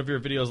month, and in one of your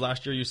videos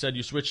last year, you said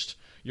you switched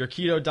your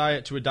keto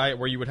diet to a diet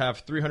where you would have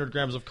 300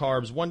 grams of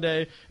carbs one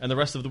day, and the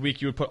rest of the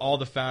week you would pull all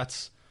the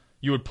fats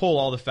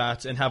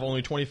and have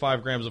only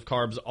 25 grams of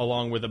carbs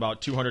along with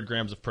about 200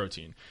 grams of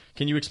protein.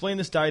 Can you explain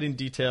this diet in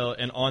detail,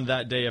 and on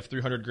that day of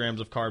 300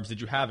 grams of carbs,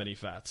 did you have any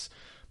fats?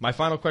 My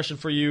final question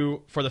for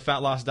you, for the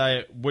fat loss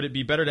diet, would it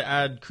be better to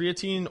add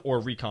creatine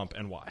or Recomp,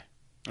 and why?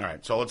 All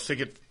right, so let's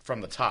take it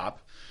from the top.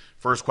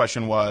 First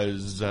question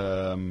was...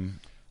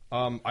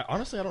 I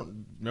honestly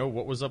don't know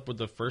what was up with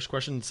the first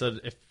question. It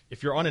said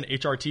if you're on an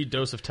HRT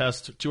dose of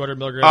test, 200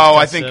 milligrams. Oh,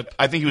 test sip.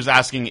 I think he was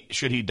asking,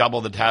 should he double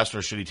the test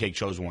or should he take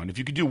Chosen One? If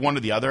you could do one or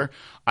the other,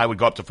 I would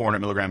go up to 400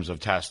 milligrams of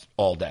test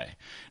all day.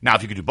 Now,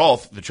 if you could do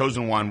both, the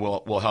Chosen One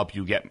will help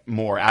you get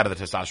more out of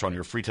the testosterone.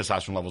 Your free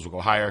testosterone levels will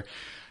go higher.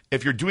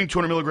 If you're doing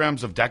 200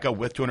 milligrams of Deca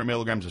with 200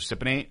 milligrams of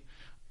Cypionate,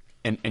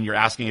 and you're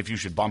asking if you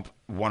should bump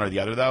one or the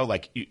other, though,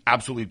 like you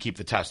absolutely keep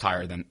the test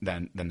higher than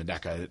the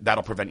Deca.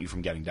 That'll prevent you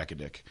from getting Deca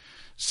Dick.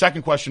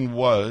 Second question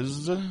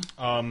was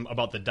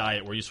about the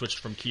diet where you switched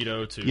from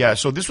keto to yeah.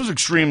 So this was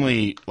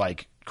extremely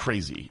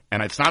crazy,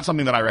 and it's not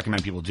something that I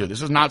recommend people do.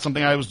 This is not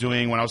something I was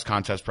doing when I was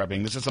contest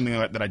prepping. This is something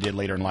that I did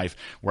later in life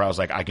where I was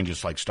like, I can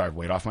just starve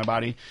weight off my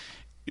body.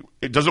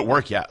 Does it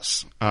work?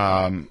 Yes,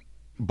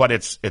 but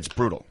it's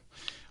brutal.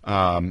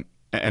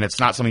 And it's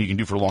not something you can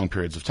do for long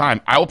periods of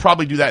time. I will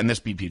probably do that in this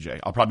BPJ.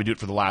 I'll probably do it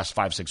for the last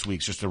 5-6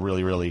 weeks just to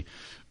really, really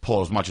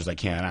pull as much as I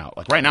can out.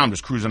 Like right now, I'm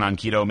just cruising on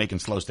keto, making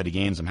slow, steady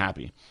gains. I'm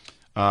happy.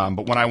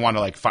 But when I want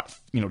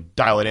to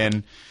dial it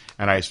in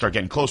and I start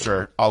getting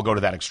closer, I'll go to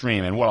that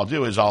extreme. And what I'll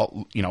do is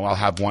I'll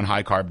have one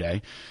high carb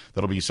day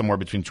that'll be somewhere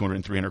between 200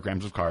 and 300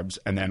 grams of carbs.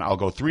 And then I'll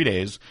go 3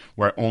 days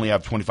where I only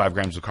have 25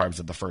 grams of carbs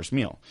at the first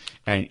meal.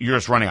 And you're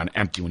just running on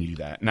empty when you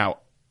do that. Now,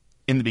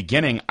 in the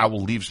beginning, I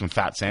will leave some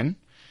fats in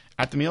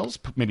at the meals,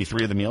 maybe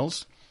 3 of the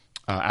meals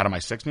out of my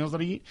 6 meals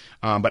that I eat.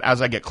 But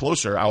as I get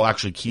closer, I will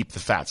actually keep the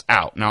fats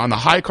out. Now, on the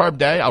high carb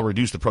day, I'll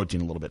reduce the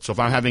protein a little bit. So if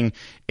I'm having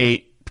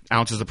 8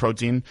 ounces of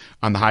protein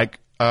on the high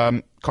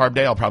carb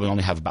day, I'll probably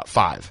only have about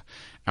 5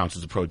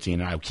 ounces of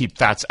protein, and I'll keep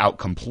fats out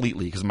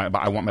completely because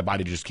I want my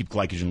body to just keep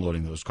glycogen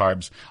loading those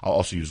carbs. I'll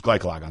also use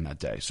Glycolag on that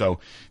day. So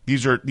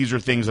these are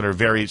things that are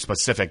very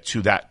specific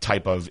to that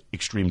type of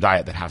extreme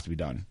diet that have to be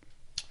done.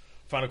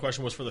 Final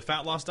question was for the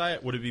fat loss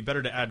diet. Would it be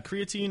better to add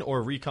creatine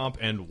or recomp,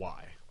 and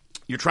why?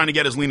 You're trying to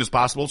get as lean as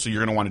possible, so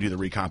you're going to want to do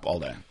the recomp all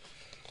day.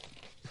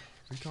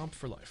 Recomp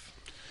for life.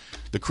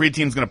 The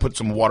creatine is going to put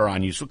some water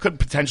on you, so it could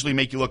potentially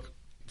make you look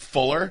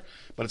fuller,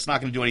 but it's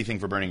not going to do anything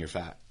for burning your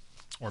fat.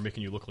 Or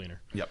making you look leaner.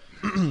 Yep.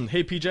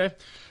 Hey, PJ.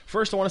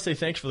 First, I want to say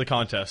thanks for the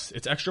contest.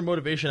 It's extra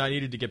motivation I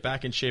needed to get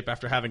back in shape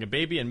after having a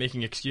baby and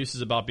making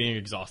excuses about being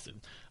exhausted.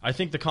 I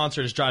think the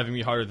concert is driving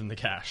me harder than the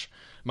cash.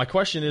 My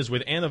question is,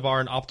 with Anavar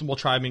and optimal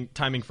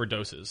timing for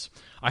doses.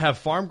 I have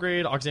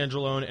farm-grade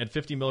oxandrolone and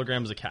 50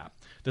 milligrams a cap.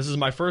 This is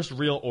my first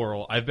real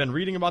oral. I've been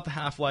reading about the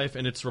half-life,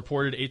 and it's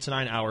reported 8 to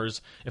 9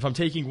 hours. If I'm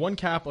taking 1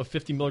 cap of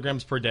 50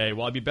 milligrams per day,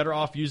 will I be better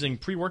off using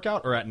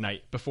pre-workout or at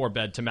night, before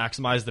bed, to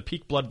maximize the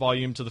peak blood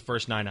volume to the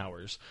first 9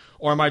 hours?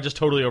 Or am I just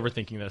totally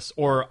overthinking this?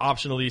 Or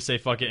optionally say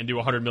fuck it and do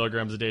 100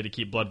 milligrams a day to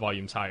keep blood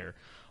volumes higher?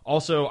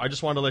 Also, I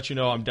just wanted to let you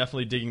know I'm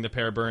definitely digging the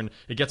Paraburn.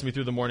 It gets me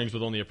through the mornings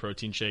with only a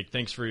protein shake.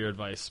 Thanks for your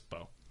advice,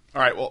 Bo.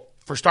 All right, well,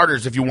 for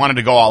starters, if you wanted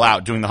to go all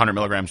out, doing the 100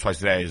 milligrams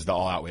twice a day is the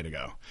all-out way to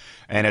go.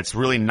 And it's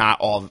really not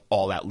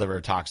all that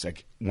liver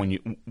toxic. When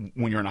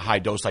you're in a high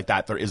dose like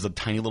that, there is a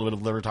tiny little bit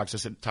of liver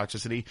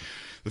toxicity.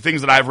 The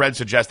things that I've read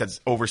suggest that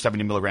over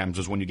 70 milligrams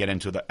is when you get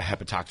into the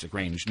hepatotoxic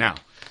range. Now,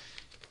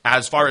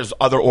 as far as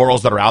other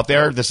orals that are out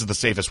there, this is the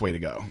safest way to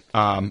go.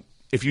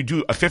 If you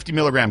do a 50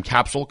 milligram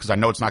capsule, because I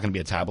know it's not going to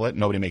be a tablet.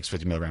 Nobody makes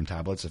 50 milligram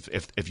tablets.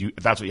 If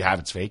that's what you have,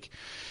 it's fake.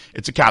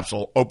 It's a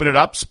capsule. Open it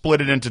up,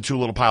 split it into 2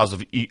 little piles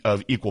of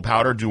equal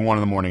powder. Do 1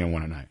 in the morning and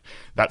 1 at night.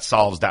 That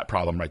solves that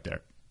problem right there.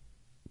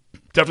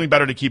 Definitely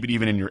better to keep it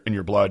even in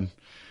your blood.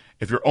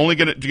 If you're only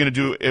gonna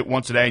do it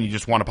once a day and you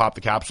just want to pop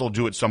the capsule,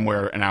 do it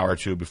somewhere an hour or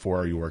 2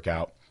 before you work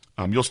out.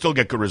 You'll still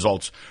get good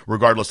results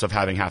regardless of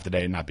having half the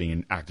day and not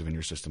being active in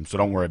your system. So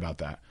don't worry about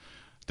that.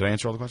 Did I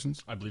answer all the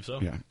questions? I believe so.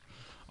 Yeah.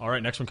 All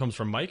right, next one comes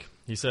from Mike.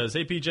 He says,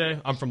 hey,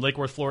 PJ, I'm from Lake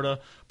Worth, Florida,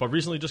 but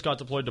recently just got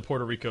deployed to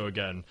Puerto Rico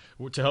again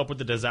to help with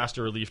the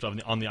disaster relief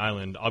on the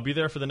island. I'll be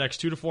there for the next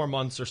 2 to 4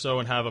 months or so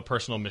and have a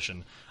personal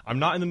mission. I'm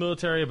not in the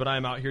military, but I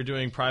am out here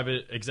doing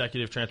private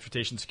executive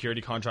transportation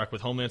security contract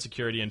with Homeland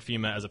Security and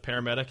FEMA as a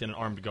paramedic and an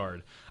armed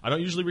guard. I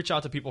don't usually reach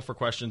out to people for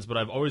questions, but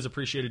I've always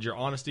appreciated your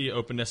honesty,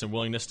 openness, and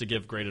willingness to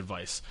give great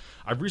advice.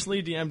 I've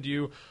recently DM'd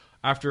you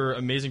after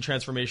amazing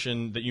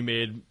transformation that you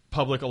made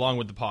public along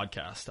with the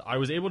podcast. I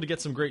was able to get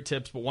some great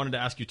tips, but wanted to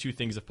ask you 2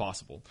 things if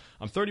possible.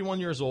 I'm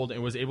 31 years old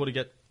and was able to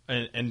get,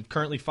 and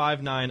currently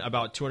 5'9",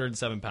 about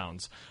 207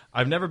 pounds.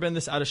 I've never been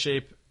this out of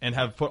shape and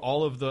have put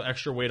all of the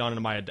extra weight on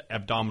into my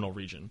abdominal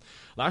region.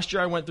 Last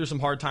year I went through some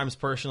hard times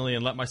personally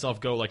and let myself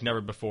go like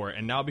never before,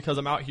 and now because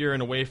I'm out here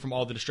and away from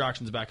all the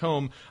distractions back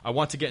home, I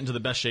want to get into the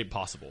best shape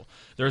possible.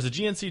 There is a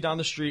GNC down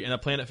the street and a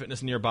Planet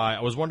Fitness nearby.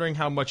 I was wondering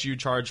how much you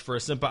charge for a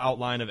simple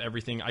outline of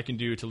everything I can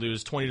do to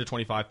lose 20 to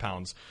 25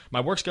 pounds.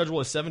 My work schedule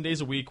is 7 days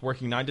a week,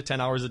 working 9 to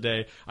 10 hours a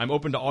day. I'm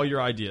open to all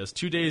your ideas.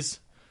 2 days,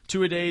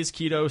 2-a-days,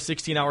 keto,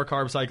 16-hour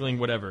carb cycling,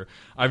 whatever.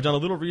 I've done a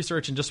little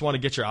research and just want to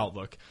get your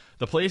outlook.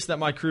 The place that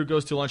my crew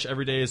goes to lunch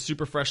every day is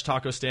Super Fresh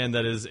Taco Stand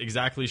that is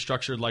exactly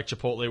structured like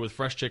Chipotle with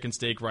fresh chicken,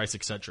 steak, rice,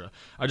 etc.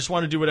 I just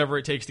want to do whatever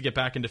it takes to get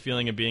back into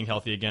feeling and being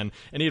healthy again.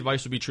 Any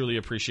advice would be truly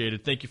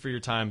appreciated. Thank you for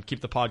your time.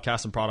 Keep the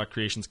podcast and product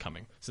creations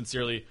coming.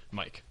 Sincerely,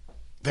 Mike.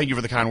 Thank you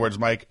for the kind words,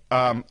 Mike.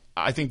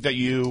 I think that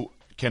you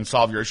can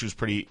solve your issues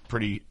pretty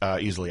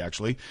easily,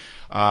 actually.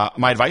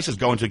 My advice is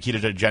go into a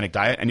ketogenic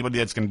diet. Anybody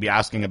that's going to be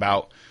asking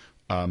about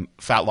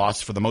fat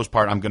loss, for the most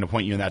part, I'm going to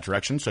point you in that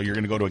direction. So you're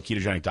going to go to a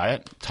ketogenic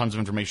diet. Tons of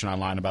information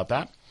online about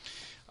that.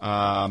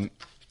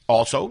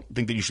 Also,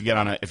 think that you should get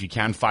on if you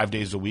can, 5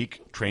 days a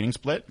week training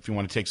split. If you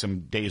want to take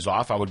some days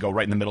off, I would go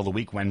right in the middle of the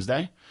week,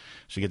 Wednesday.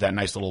 So you get that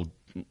nice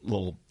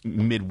little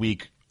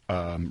midweek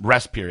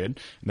rest period,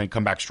 and then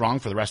come back strong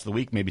for the rest of the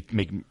week. Maybe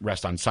make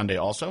rest on Sunday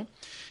also.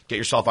 Get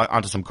yourself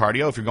onto some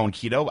cardio. If you're going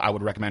keto, I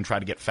would recommend try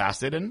to get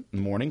fasted in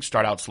the morning.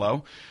 Start out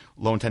slow,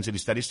 low intensity,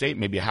 steady state,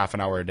 maybe a half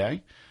an hour a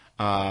day.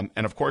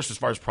 And of course, as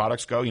far as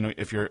products go,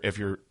 if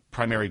your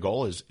primary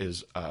goal is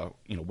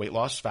weight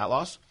loss, fat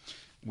loss,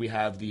 we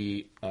have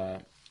the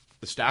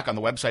stack on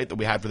the website that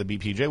we had for the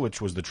BPJ,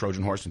 which was the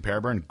Trojan Horse and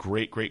Paraburn.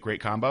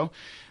 Great combo.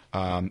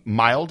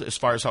 Mild as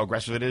far as how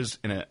aggressive it is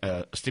in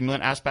a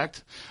stimulant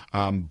aspect,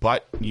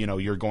 but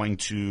you're going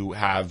to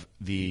have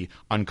the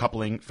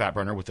uncoupling fat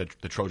burner with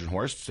the Trojan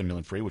Horse,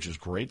 stimulant free, which is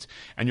great,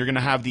 and you're going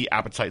to have the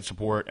appetite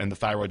support and the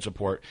thyroid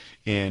support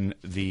in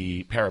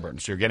the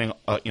Paraburn. So you're getting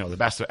the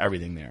best of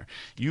everything there.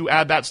 You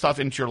add that stuff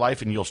into your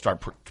life, and you'll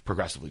start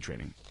progressively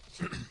changing.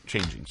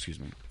 Excuse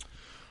me.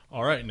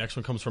 All right, next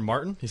one comes from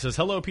Martin. He says,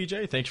 hello,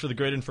 PJ. Thanks for the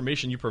great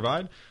information you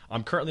provide.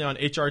 I'm currently on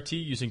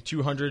HRT using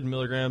 200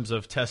 milligrams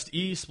of Test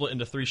E split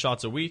into 3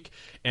 shots a week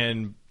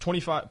and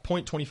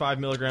 0.25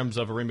 milligrams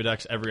of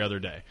Arimidex every other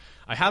day.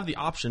 I have the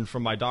option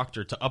from my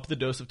doctor to up the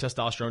dose of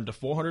testosterone to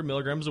 400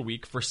 milligrams a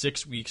week for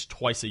 6 weeks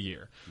twice a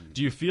year.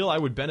 Do you feel I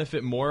would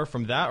benefit more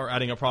from that or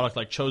adding a product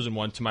like Chosen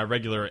One to my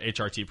regular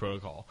HRT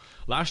protocol?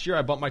 Last year,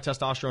 I bumped my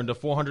testosterone to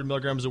 400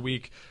 milligrams a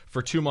week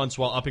for 2 months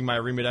while upping my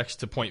Arimidex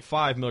to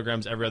 0.5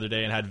 milligrams every other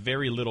day and had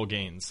very little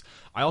gains.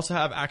 I also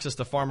have access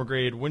to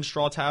pharma-grade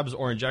Winstraw tabs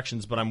or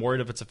injections, but I'm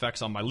worried of its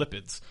effects on my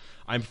lipids.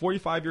 I'm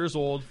 45 years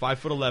old,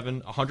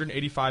 5'11",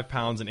 185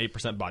 pounds, and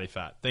 8% body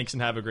fat. Thanks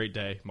and have a great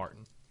day,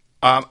 Martin.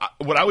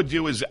 What I would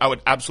do is I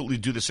would absolutely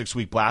do the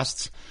 6-week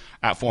blasts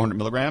at 400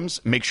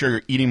 milligrams. Make sure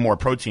you're eating more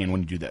protein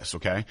when you do this,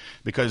 okay?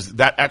 Because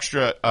that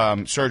extra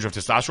surge of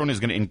testosterone is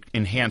going to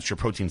enhance your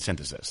protein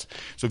synthesis.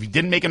 So if you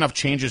didn't make enough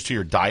changes to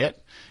your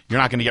diet, you're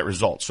not going to get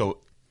results. So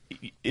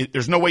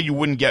there's no way you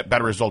wouldn't get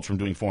better results from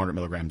doing 400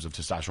 milligrams of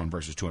testosterone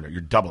versus 200.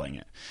 You're doubling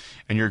it.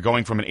 And you're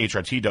going from an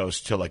HRT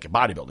dose to like a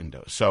bodybuilding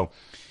dose. So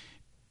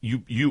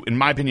you in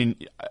my opinion,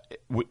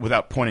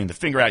 without pointing the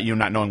finger at you and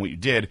not knowing what you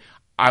did,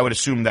 I would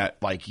assume that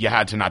like you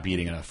had to not be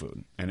eating enough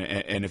food. And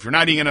if you're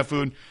not eating enough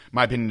food,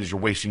 my opinion is you're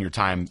wasting your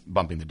time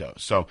bumping the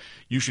dose. So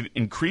you should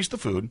increase the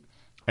food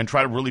and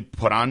try to really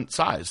put on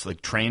size,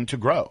 like train to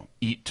grow,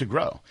 eat to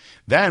grow.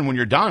 Then when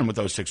you're done with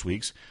those 6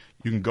 weeks,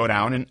 you can go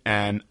down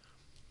and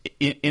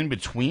in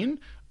between,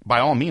 by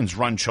all means,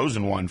 run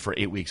Chosen One for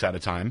 8 weeks at a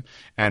time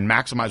and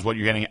maximize what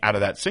you're getting out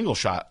of that single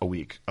shot a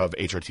week of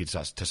HRT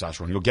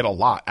testosterone. You'll get a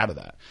lot out of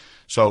that.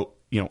 So,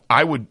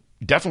 I would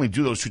definitely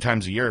do those 2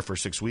 times a year for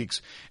 6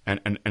 weeks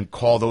and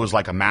call those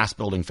like a mass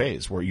building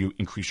phase where you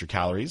increase your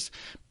calories.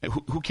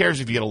 Who cares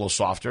if you get a little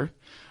softer?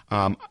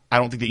 I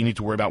don't think that you need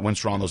to worry about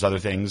Winstraw and those other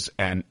things.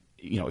 And,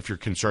 if you're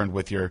concerned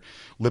with your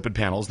lipid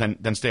panels,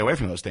 then stay away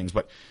from those things.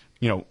 But,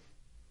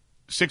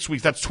 6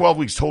 weeks, that's 12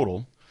 weeks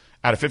total.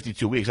 Out of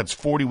 52 weeks, that's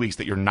 40 weeks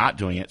that you're not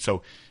doing it.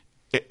 So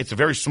it's a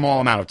very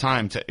small amount of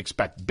time to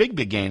expect big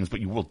gains,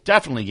 but you will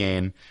definitely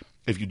gain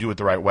if you do it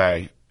the right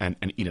way and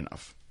eat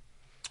enough.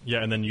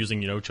 Yeah, and then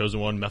using,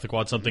 Chosen One,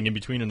 Methaquad, something in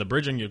between in the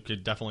bridging, it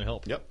could definitely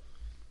help. Yep.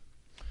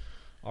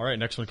 All right,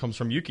 next one comes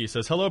from Yuki. It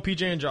says, hello,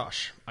 PJ and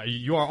Josh.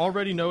 You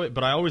already know it,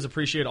 but I always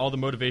appreciate all the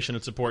motivation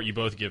and support you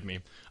both give me.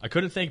 I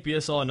couldn't thank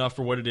BSL enough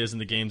for what it is in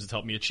the games it's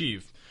helped me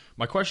achieve.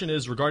 My question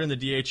is regarding the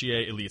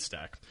DHEA Elite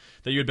Stack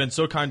that you had been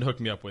so kind to hook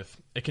me up with.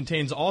 It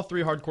contains all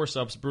 3 hardcore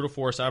subs, Brutal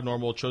Force,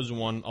 Abnormal, Chosen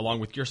One, along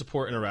with Gear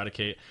Support and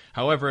Eradicate.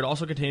 However, it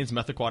also contains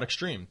Methaquad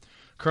Extreme.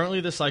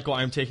 Currently this cycle,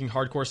 I am taking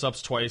hardcore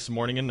subs twice,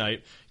 morning and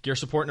night, Gear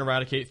Support and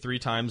Eradicate 3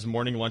 times,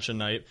 morning, lunch, and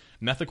night,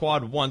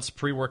 Methaquad once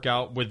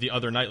pre-workout with the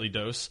other nightly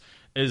dose.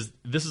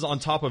 This is on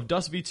top of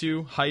Dust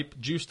V2, Hype,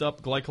 Juiced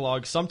Up,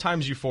 Glycolog,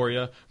 sometimes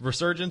Euphoria,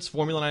 Resurgence,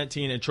 Formula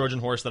 19, and Trojan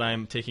Horse that I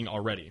am taking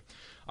already.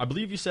 I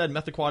believe you said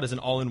Methaquad is an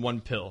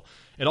all-in-one pill.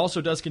 It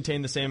also does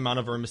contain the same amount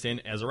of Arimistane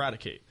as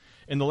Eradicate.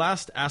 In the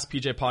last Ask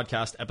PJ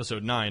podcast,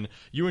 episode 9,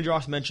 you and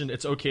Josh mentioned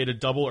it's okay to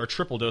double or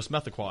triple dose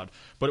Methaquad,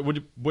 but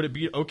would it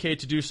be okay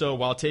to do so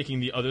while taking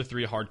the other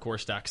 3 hardcore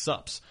stack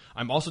subs?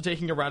 I'm also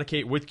taking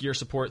Eradicate with Gear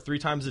Support 3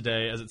 times a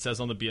day, as it says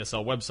on the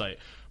BSL website.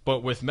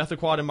 But with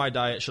Methaquad in my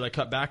diet, should I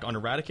cut back on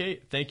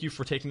Eradicate? Thank you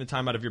for taking the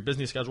time out of your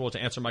busy schedule to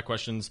answer my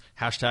questions.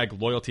 #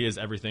 loyalty is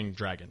everything,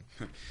 Dragon.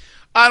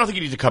 I don't think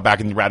you need to cut back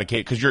and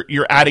Eradicate because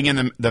you're adding in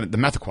the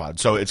Methaquad,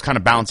 so it's kind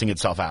of balancing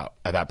itself out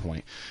at that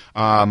point.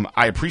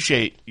 I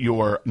appreciate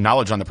your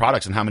knowledge on the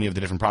products and how many of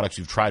the different products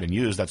you've tried and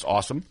used. That's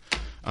awesome.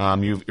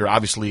 You're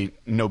obviously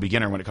no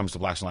beginner when it comes to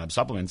Blackstone Labs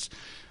supplements.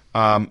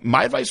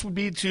 My advice would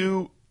be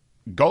to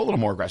go a little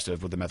more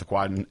aggressive with the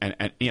Methaquad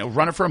and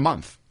run it for a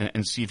month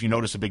and see if you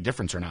notice a big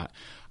difference or not.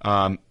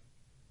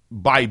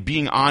 By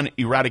being on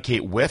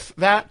Eradicate with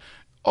that,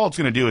 all it's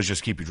going to do is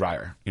just keep you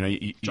drier.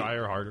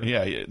 Drier, harder.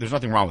 Yeah, there's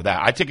nothing wrong with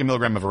that. I take a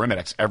milligram of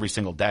Arimidex every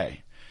single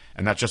day,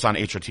 and that's just on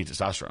HRT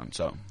testosterone.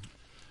 So.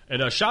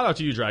 And shout out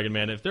to you, Dragon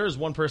Man. If there's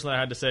one person that I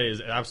had to say is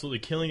absolutely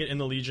killing it in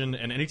the Legion,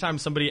 and anytime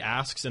somebody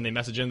asks and they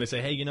message in, they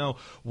say, hey,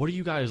 what are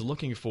you guys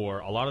looking for?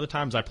 A lot of the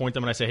times I point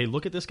them and I say, hey,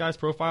 look at this guy's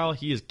profile.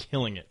 He is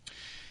killing it.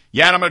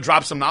 Yeah, and I'm going to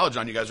drop some knowledge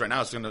on you guys right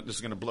now. This is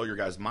going to blow your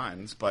guys'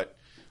 minds. But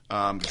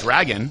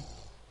Dragon,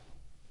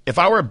 if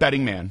I were a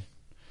betting man,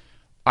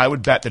 I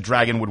would bet that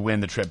Dragon would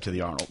win the trip to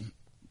the Arnold,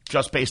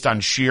 just based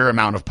on sheer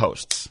amount of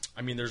posts.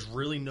 I mean, there's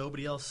really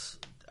nobody else.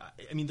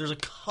 I mean, there's a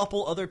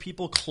couple other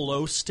people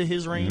close to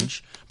his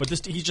range, but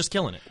he's just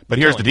killing it. But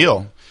here's the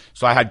deal.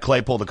 So I had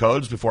Clay pull the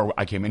codes before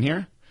I came in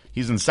here.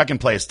 He's in second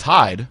place,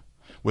 tied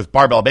with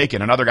Barbell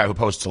Bacon, another guy who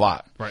posts a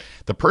lot. Right.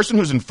 The person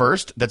who's in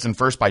first, that's in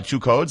first by 2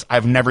 codes,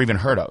 I've never even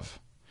heard of.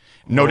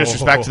 No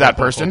disrespect to that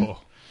person.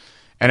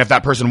 And if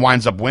that person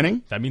winds up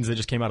winning, that means they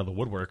just came out of the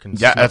woodwork.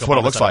 And yeah, that's what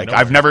it looks like.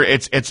 I've never.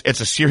 It's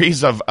a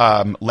series of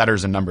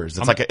letters and numbers.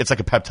 It's like a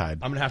peptide.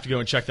 I'm gonna have to go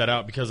and check that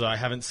out because I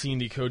haven't seen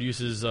the code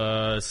uses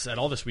at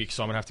all this week.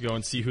 So I'm gonna have to go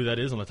and see who that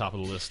is on the top of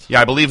the list. Yeah,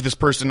 I believe this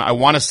person, I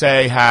want to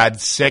say, had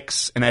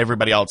 6, and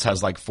everybody else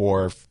has like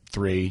 4,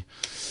 3.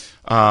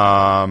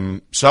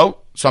 So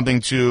something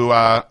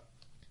to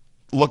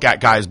look at,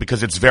 guys,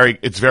 because it's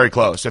very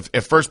close.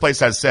 If first place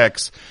has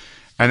 6.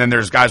 And then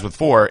there's guys with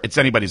 4, it's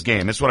anybody's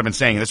game. This is what I've been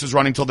saying. This is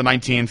running till the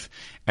 19th,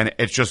 and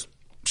it's just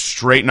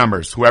straight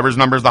numbers. Whoever's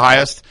number is the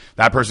highest,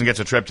 that person gets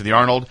a trip to the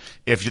Arnold.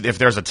 If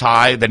there's a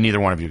tie, then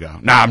neither one of you go.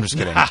 Nah, I'm just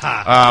kidding.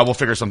 We'll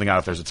figure something out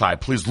if there's a tie.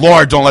 Please,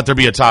 Lord, don't let there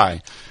be a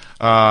tie.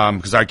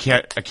 Because I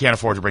can't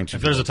afford to bring 2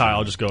 If there's a tie,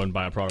 I'll just go and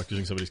buy a product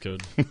using somebody's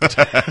code.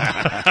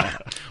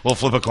 We'll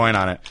flip a coin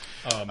on it.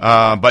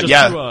 But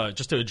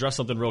just to address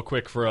something real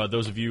quick for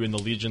those of you in the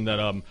Legion that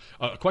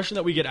a question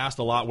that we get asked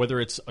a lot, whether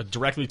it's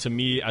directly to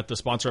me at the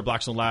sponsor at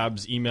Blackstone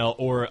Labs email,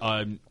 or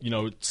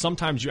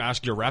sometimes you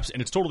ask your reps,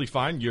 and it's totally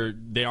fine.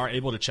 They are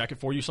able to check it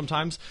for you.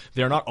 Sometimes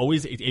they are not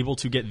always able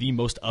to get the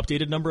most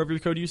updated number of your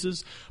code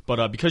uses,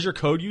 but because your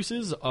code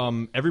uses,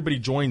 everybody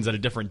joins at a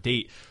different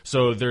date,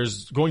 so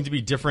there's going to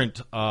be different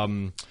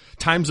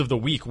times of the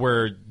week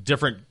where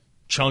different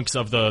chunks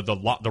of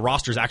the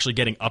roster is actually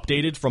getting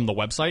updated from the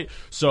website.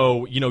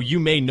 So, you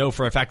may know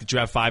for a fact that you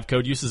have 5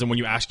 code uses, and when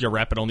you ask your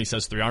rep, it only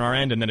says 3 on our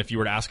end, and then if you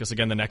were to ask us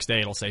again the next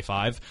day, it'll say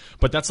 5.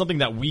 But that's something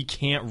that we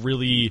can't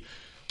really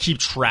keep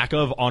track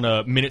of on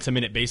a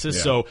minute-to-minute basis.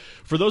 Yeah. So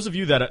for those of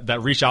you that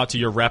reach out to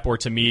your rep or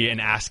to me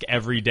and ask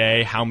every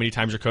day how many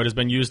times your code has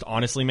been used,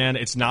 honestly, man,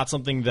 it's not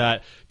something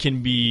that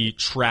can be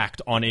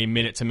tracked on a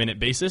minute-to-minute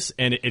basis,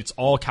 and it's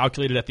all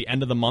calculated at the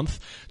end of the month.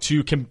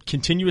 To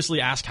continuously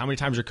ask how many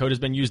times your code has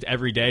been used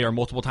every day or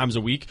multiple times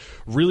a week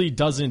really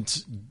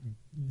doesn't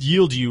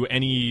yield you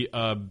any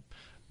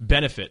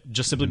benefit,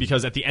 just simply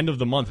because at the end of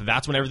the month,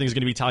 that's when everything's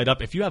going to be tallied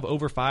up. If you have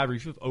over 5, or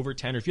if you have over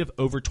 10, or if you have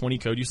over 20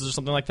 code uses or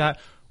something like that,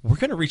 we're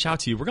going to reach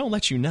out to you. We're going to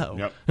let you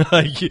know.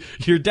 Yep.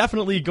 You're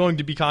definitely going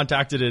to be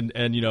contacted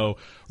and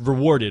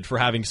rewarded for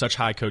having such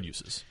high code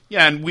uses.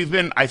 Yeah,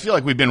 and I feel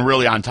like we've been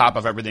really on top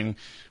of everything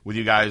with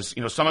you guys.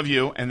 Some of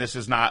you, and this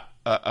is not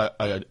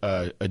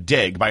a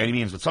dig by any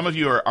means, but some of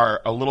you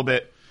are a little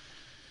bit,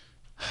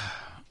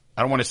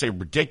 I don't want to say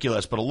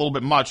ridiculous, but a little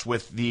bit much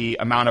with the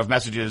amount of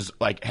messages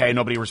like, hey,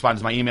 nobody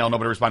responds to my email,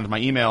 nobody responds to my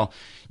email.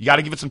 You got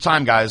to give it some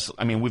time, guys.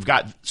 I mean, we've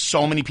got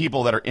so many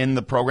people that are in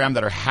the program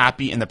that are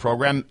happy in the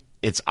program.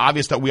 It's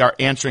obvious that we are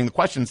answering the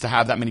questions to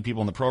have that many people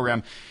in the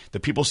program.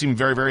 The people seem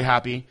very, very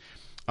happy.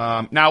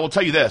 Now, I will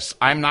tell you this.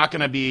 I'm not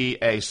going to be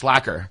a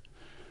slacker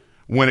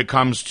when it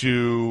comes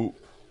to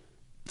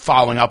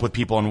following up with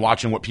people and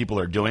watching what people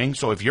are doing.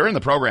 So if you're in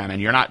the program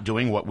and you're not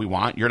doing what we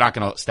want, you're not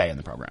going to stay in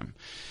the program.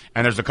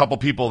 And there's a couple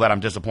people that I'm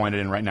disappointed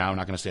in right now. I'm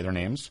not going to say their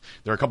names.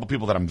 There are a couple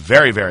people that I'm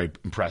very, very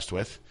impressed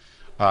with.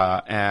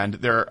 And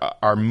there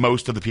are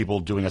most of the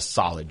people doing a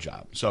solid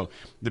job. So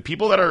the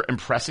people that are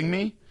impressing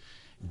me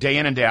day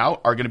in and day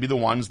out are going to be the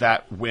ones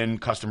that win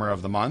Customer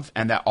of the Month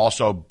and that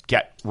also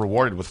get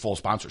rewarded with full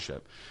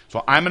sponsorship.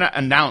 So I'm going to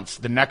announce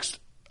the next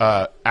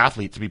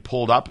athlete to be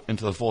pulled up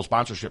into the full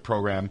sponsorship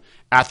program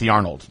at the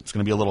Arnold. It's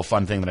going to be a little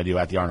fun thing that I do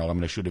at the Arnold. I'm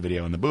going to shoot a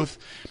video in the booth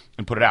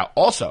and put it out.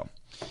 Also,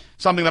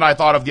 something that I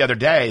thought of the other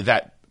day,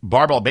 that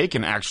Barbell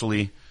Bacon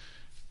actually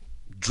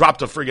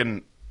dropped a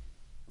friggin'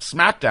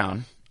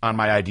 smackdown on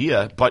my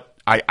idea, but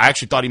I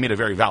actually thought he made a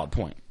very valid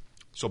point.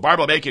 So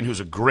Barbell Bacon, who's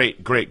a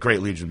great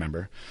Legion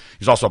member,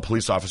 he's also a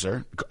police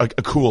officer, a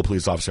cool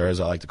police officer, as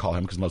I like to call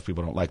him, because most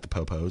people don't like the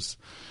popos.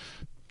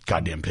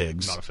 Goddamn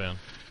pigs. Not a fan.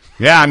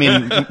 Yeah, I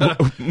mean,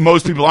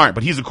 most people aren't,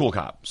 but he's a cool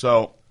cop.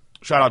 So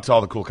shout out to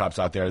all the cool cops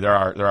out there. There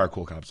are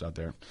cool cops out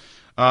there.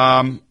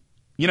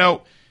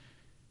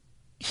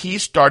 He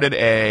started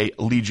a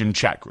Legion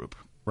chat group,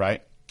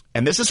 right?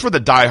 And this is for the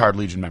diehard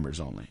Legion members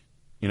only.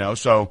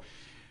 So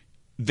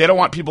they don't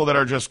want people that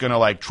are just going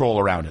to troll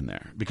around in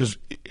there, because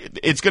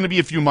it's going to be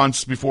a few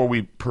months before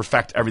we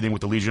perfect everything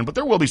with the Legion, but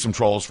there will be some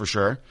trolls for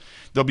sure.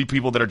 There'll be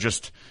people that are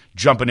just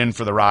jumping in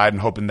for the ride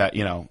and hoping that,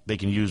 they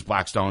can use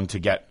Blackstone to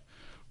get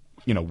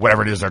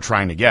whatever it is they're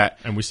trying to get.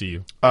 And we see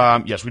you.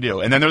 Yes, we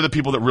do. And then there are the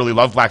people that really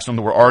love Blackstone,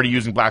 that were already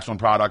using Blackstone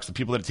products, the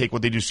people that take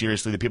what they do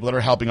seriously, the people that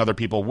are helping other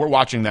people. We're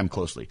watching them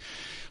closely.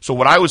 So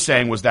what I was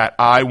saying was that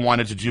I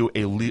wanted to do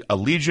a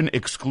Legion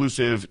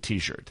exclusive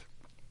t-shirt.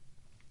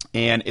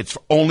 And it's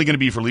only going to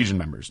be for Legion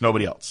members,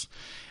 nobody else.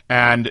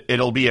 And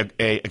it'll be a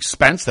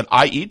expense that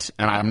I eat,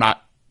 and I'm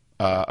not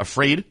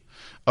afraid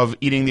of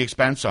eating the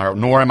expense,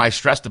 nor am I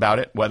stressed about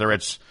it, whether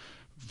it's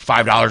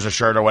 $5 a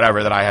shirt or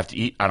whatever that I have to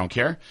eat. I don't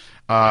care.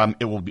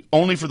 It will be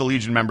only for the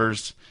Legion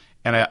members,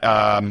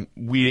 and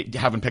we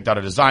haven't picked out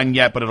a design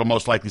yet, but it'll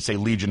most likely say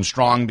Legion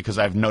Strong, because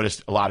I've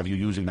noticed a lot of you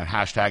using that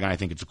hashtag, and I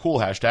think it's a cool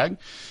hashtag.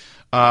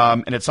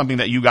 And it's something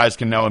that you guys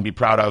can know and be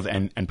proud of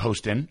and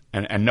post in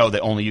and know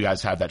that only you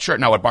guys have that shirt.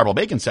 Now, what Barbell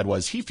Bacon said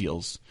was he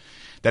feels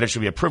that it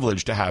should be a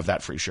privilege to have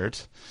that free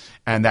shirt,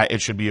 and that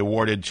it should be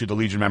awarded to the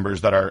Legion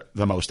members that are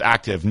the most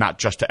active, not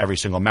just to every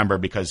single member,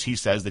 because he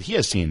says that he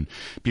has seen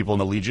people in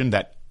the Legion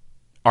that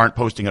aren't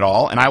posting at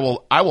all. And I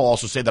will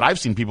also say that I've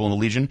seen people in the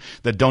Legion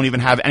that don't even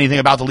have anything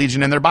about the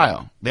Legion in their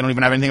bio. They don't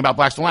even have anything about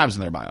Blackstone Labs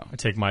in their bio. I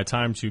take my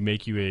time to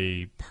make you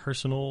a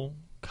personal,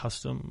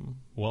 custom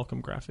welcome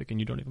graphic, and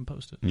you don't even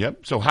post it.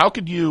 Yep. So how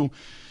could you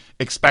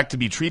expect to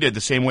be treated the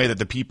same way that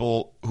the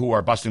people who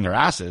are busting their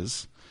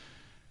asses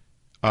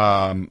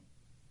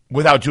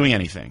without doing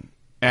anything?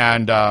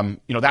 And,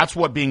 that's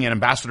what being an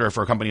ambassador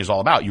for a company is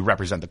all about. You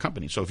represent the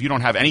company. So if you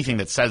don't have anything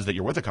that says that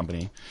you're with a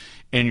company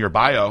in your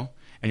bio,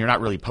 and you're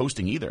not really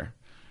posting either,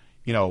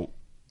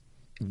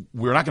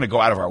 we're not going to go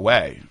out of our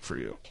way for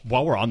you.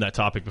 While we're on that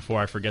topic,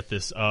 before I forget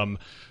this,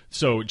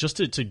 so just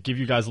to give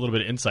you guys a little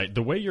bit of insight,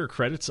 the way your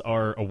credits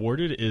are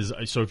awarded is,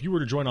 so if you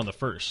were to join on the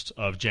 1st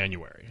of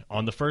January,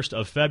 on the 1st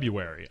of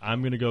February,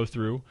 I'm going to go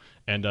through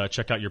and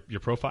check out your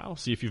profile,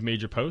 see if you've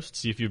made your post,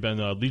 see if you've been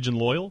Legion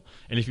loyal,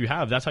 and if you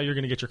have, that's how you're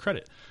going to get your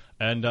credit.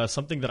 And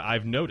something that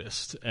I've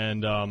noticed,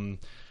 and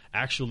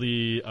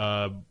actually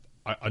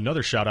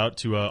another shout out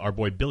to our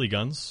boy Billy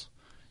Guns.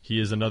 He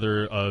is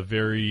another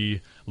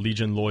very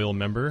Legion loyal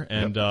member,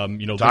 and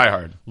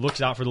diehard.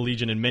 Looks out for the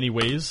Legion in many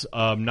ways,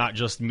 not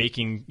just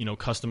making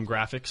custom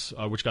graphics,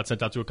 which got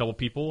sent out to a couple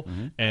people,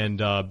 and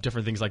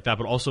different things like that,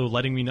 but also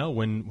letting me know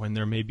when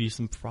there may be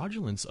some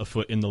fraudulence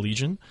afoot in the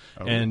Legion,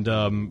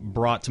 and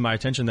brought to my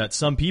attention that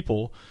some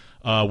people.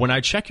 When I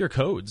check your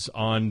codes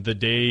on the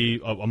day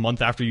a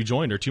month after you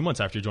joined, or 2 months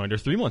after you joined, or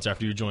 3 months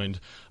after you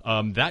joined,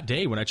 that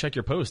day when I check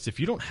your posts,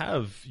 if you don't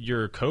have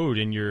your code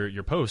in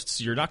your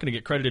posts, you're not going to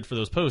get credited for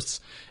those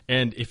posts.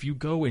 And if you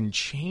go and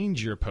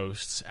change your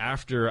posts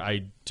after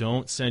I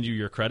don't send you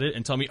your credit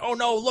and tell me, oh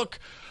no, look,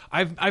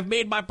 I've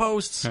made my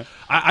posts.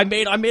 I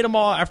made them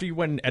all after you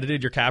went and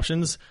edited your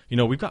captions.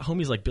 We've got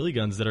homies like Billy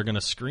Guns that are going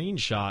to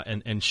screenshot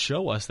and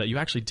show us that you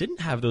actually didn't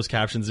have those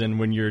captions in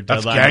when your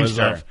deadline was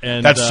up.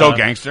 And, that's so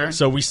gangster.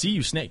 So we see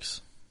you,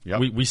 snakes.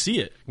 Yep. We see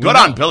it. Good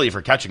on Billy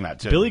for catching that,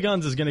 too. Billy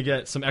Guns is going to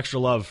get some extra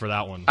love for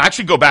that one. I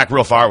actually go back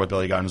real far with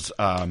Billy Guns.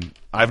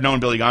 I've known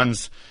Billy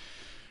Guns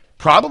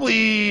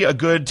probably a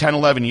good 10,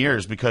 11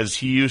 years, because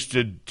he used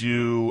to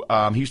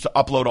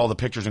upload all the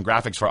pictures and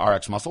graphics for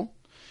RX Muscle.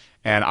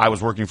 And I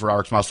was working for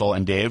RX Muscle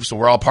and Dave, so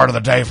we're all part of the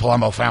Dave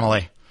Palumbo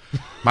family.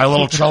 My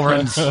little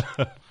children's.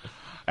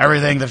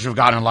 Everything that you've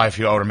got in life,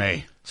 you owe to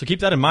me. So keep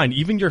that in mind.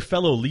 Even your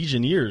fellow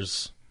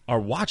Legionnaires are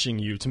watching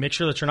you to make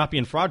sure that you're not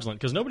being fraudulent,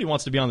 because nobody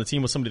wants to be on the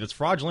team with somebody that's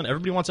fraudulent.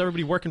 Everybody wants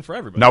everybody working for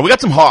everybody. No, we got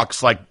some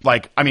hawks.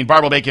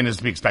 Barbell Bacon is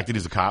to be expected.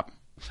 He's a cop.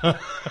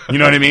 You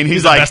know what I mean?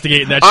 He's like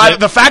investigating that shit.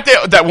 The fact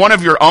that one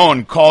of your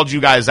own called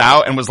you guys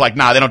out and was like,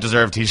 "Nah, they don't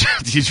deserve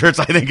t-shirts,"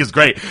 I think is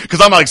great,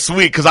 because I'm like,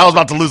 sweet, because I was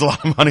about to lose a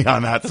lot of money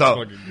on that.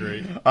 So, that's fucking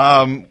great.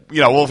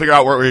 We'll figure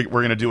out what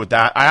we're gonna do with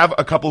that. I have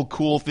a couple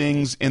cool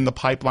things in the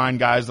pipeline,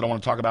 guys, that I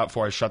want to talk about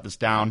before I shut this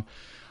down.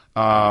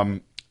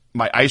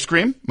 My ice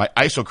cream, my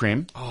ISO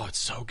cream. Oh, it's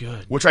so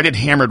good. Which I did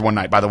hammered one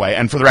night, by the way.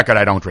 And for the record,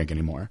 I don't drink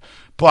anymore.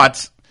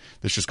 But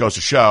this just goes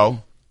to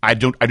show. I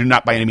do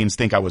not by any means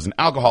think I was an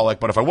alcoholic,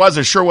 but if I was,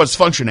 I sure was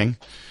functioning,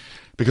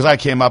 because I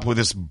came up with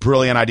this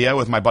brilliant idea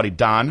with my buddy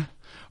Don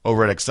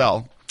over at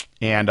Excel.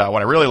 And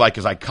what I really like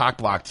is I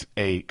cock-blocked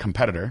a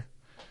competitor.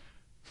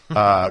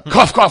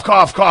 Cough, cough,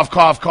 cough, cough,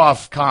 cough,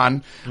 cough,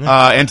 con,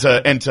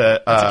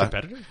 into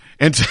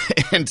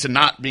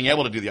not being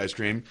able to do the ice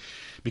cream,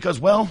 because,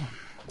 well,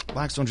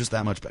 Blackstone's just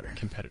that much better.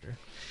 Competitor.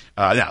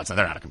 No, they're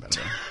not a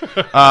competitor.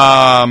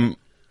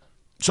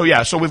 So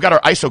we've got our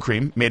ISO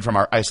cream made from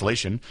our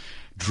isolation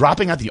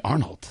dropping at the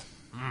Arnold.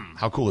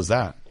 How cool is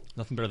that?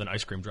 Nothing better than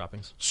ice cream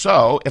droppings.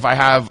 So if I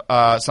have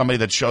somebody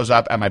that shows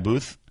up at my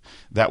booth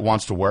that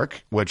wants to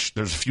work, which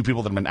there's a few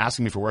people that have been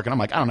asking me for work, and I'm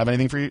like, I don't have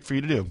anything for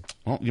you to do.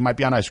 Well, you might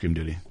be on ice cream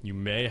duty. You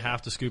may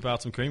have to scoop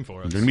out some cream for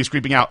us. You're going to be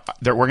scooping out.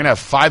 We're going to have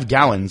 5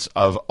 gallons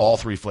of all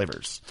 3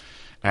 flavors.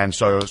 And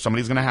so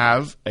somebody's going to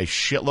have a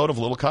shitload of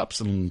little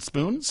cups and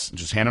spoons,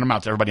 just handing them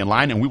out to everybody in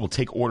line, and we will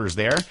take orders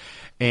there.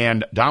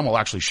 And Don will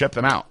actually ship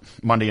them out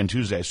Monday and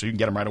Tuesday, so you can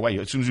get them right away.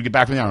 As soon as you get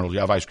back from the Arnold, you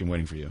have ice cream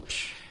waiting for you.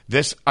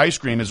 This ice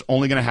cream is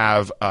only going to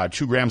have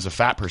 2 grams of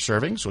fat per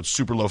serving, so it's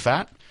super low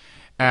fat.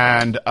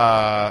 And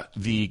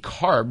the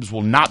carbs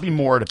will not be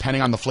more,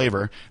 depending on the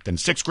flavor, than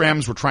 6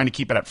 grams. We're trying to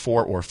keep it at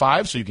 4 or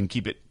 5, so you can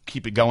keep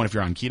it going if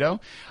you're on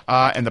keto.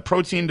 And the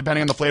protein,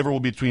 depending on the flavor,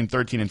 will be between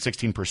 13 and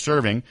 16 per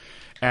serving.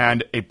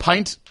 And a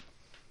pint,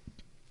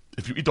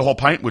 if you eat the whole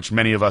pint, which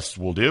many of us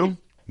will do,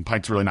 a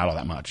pint's really not all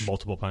that much.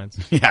 Multiple pints.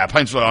 Yeah, a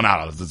pint's really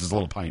not all. This is a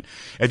little pint.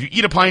 If you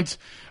eat a pint,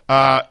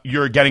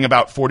 you're getting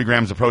about 40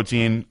 grams of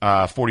protein,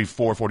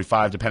 44,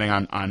 45, depending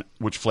on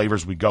which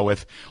flavors we go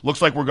with.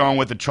 Looks like we're going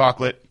with the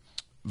chocolate,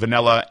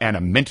 vanilla, and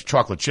a mint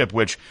chocolate chip,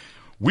 which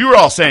we were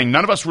all saying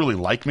none of us really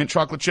like mint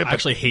chocolate chip. I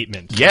actually hate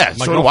mint. Yeah,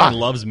 my so do I. girlfriend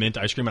loves mint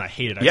ice cream, and I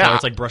hate it. Yeah.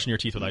 It's like brushing your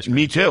teeth with ice cream.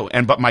 Me too.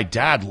 But my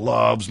dad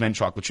loves mint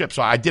chocolate chip,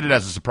 so I did it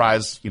as a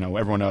surprise. You know,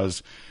 everyone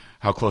knows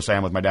how close I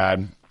am with my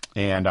dad,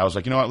 and I was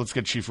like, you know what? Let's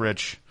get Chief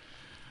Rich.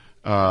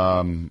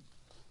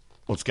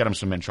 Let's get him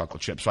some mint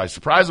chocolate chip. So I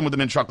surprised him with the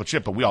mint chocolate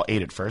chip, but we all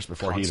ate it first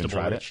before he even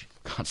tried it.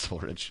 Constable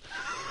Rich.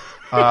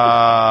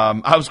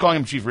 I was calling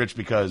him Chief Rich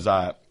because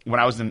when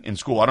I was in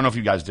school, I don't know if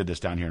you guys did this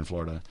down here in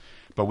Florida,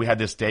 but we had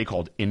this day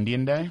called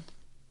Indian Day.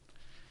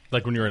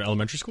 Like when you were in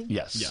elementary school?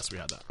 Yes. Yes, we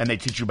had that. And they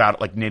teach you about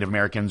like Native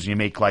Americans. You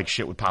make like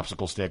shit with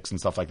popsicle sticks and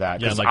stuff like that.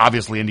 Because like,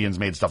 obviously Indians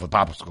made stuff with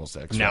popsicle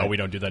sticks. Now right? we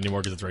don't do that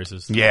anymore because it's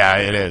racist. Yeah,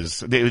 it is.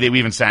 They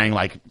even sang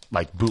like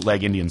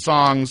bootleg Indian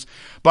songs.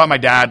 But my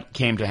dad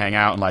came to hang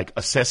out and like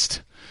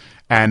assist,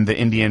 and the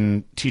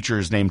Indian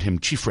teachers named him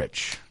Chief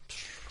Rich.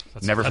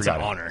 Never forgot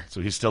an it. honor.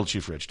 So he's still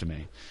Chief Rich to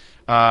me.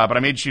 But I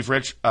made Chief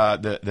Rich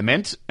the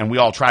mint, and we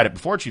all tried it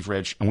before Chief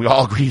Rich, and we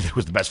all agreed it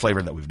was the best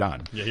flavor that we've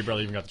done. Yeah, he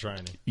barely even got to try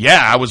any.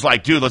 Yeah, I was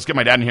like, dude, let's get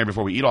my dad in here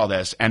before we eat all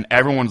this. And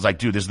everyone's like,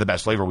 dude, this is the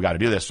best flavor. We got to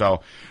do this.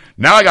 So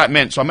now I got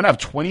mint. So I'm going to have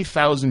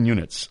 20,000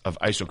 units of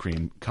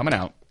IsoCream coming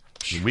out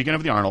the weekend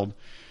of the Arnold.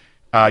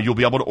 You'll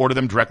be able to order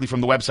them directly from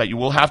the website. You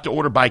will have to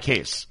order by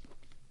case.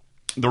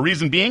 The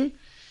reason being,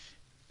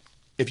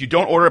 if you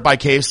don't order it by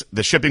case,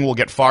 the shipping will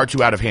get far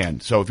too out of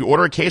hand. So if you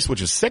order a case,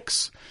 which is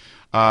 6,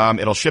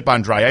 it'll ship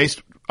on dry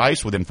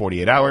ice within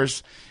 48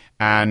 hours,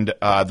 and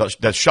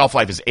the shelf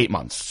life is 8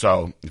 months.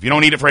 So if you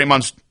don't eat it for 8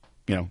 months,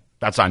 you know,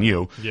 that's on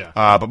you. Yeah.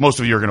 But most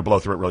of you are going to blow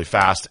through it really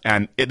fast.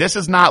 And this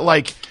is not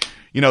like,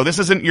 you know, this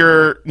isn't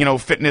your, you know,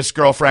 fitness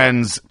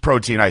girlfriend's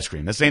protein ice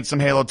cream. This ain't some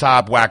Halo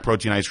Top whack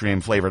protein ice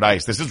cream flavored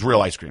ice. This is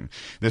real ice cream.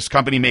 This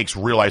company makes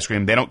real ice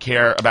cream. They don't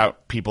care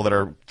about people that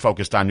are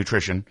focused on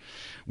nutrition.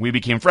 We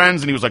became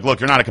friends, and he was like, look,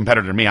 you're not a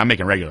competitor to me. I'm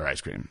making regular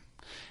ice crein.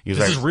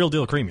 This is real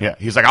deal cream. Yeah.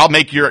 He's like, I'll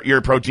make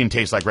your protein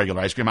taste like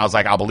regular ice cream. I was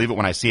like, I'll believe it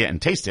when I see it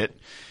and taste it.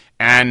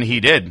 And he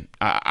did.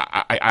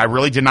 I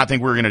really did not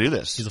think we were going to do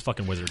this. He's a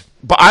fucking wizard.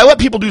 But I let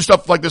people do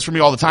stuff like this for me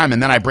all the time,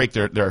 and then I break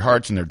their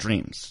hearts and their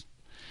dreams.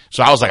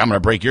 So I was like, I'm going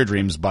to break your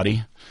dreams,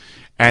 buddy.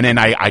 And then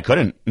I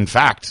couldn't. In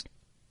fact,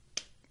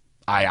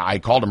 I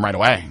called him right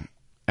away.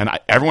 And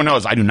everyone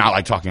knows I do not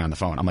like talking on the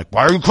phone. I'm like,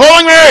 why are you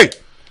calling me?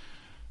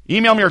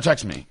 Email me or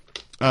text me.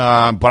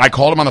 But I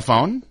called him on the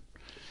phone,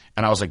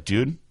 and I was like,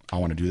 dude, I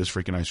want to do this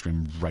freaking ice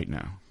cream right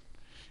now.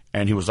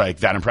 And he was like,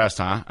 that impressed,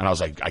 huh? And I was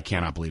like, I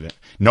cannot believe it.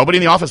 Nobody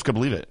in the office could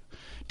believe it.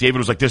 David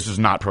was like, this is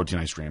not protein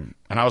ice cream.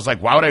 And I was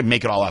like, why would I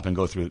make it all up and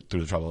go through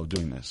the trouble of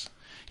doing this?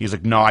 He's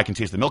like, no, I can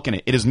taste the milk in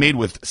it. It is made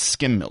with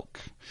skim milk.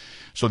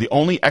 So the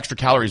only extra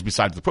calories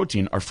besides the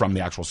protein are from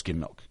the actual skim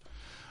milk.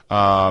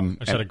 I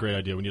just had a great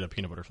idea. We need a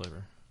peanut butter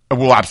flavor.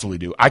 We'll absolutely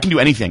do. I can do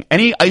anything.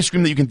 Any ice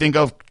cream that you can think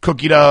of,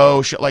 cookie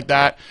dough, shit like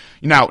that.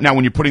 Now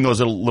when you're putting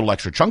those little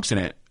extra chunks in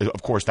it,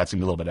 of course that's going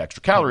to be a little bit extra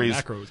calories.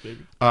 Macros,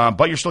 baby.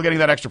 But you're still getting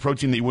that extra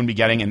protein that you wouldn't be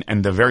getting,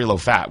 and the very low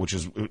fat, which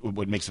is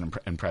what makes it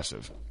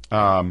impressive.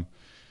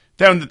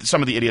 Then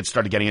some of the idiots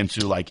started getting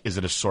into like, is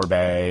it a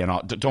sorbet and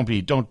all? Don't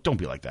be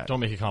like that. Don't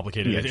make it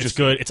complicated. Yeah, it's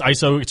good. It's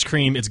ISO. It's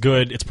cream. It's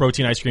good. It's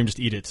protein ice cream. Just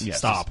eat it. Yes,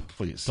 Stop.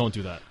 please. Don't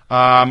do that.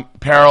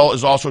 Apparel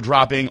is also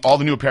dropping. All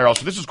the new apparel.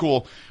 So this is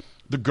cool.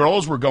 The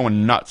girls were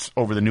going nuts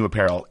over the new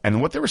apparel,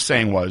 and what they were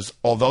saying was,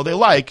 although they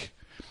like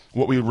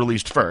what we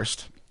released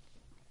first,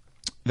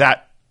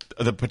 that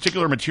the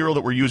particular material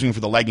that we're using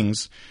for the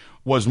leggings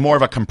was more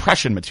of a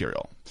compression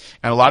material.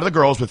 And a lot of the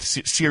girls with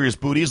serious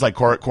booties, like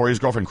Corey's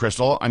girlfriend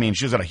Crystal, I mean,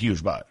 she's got a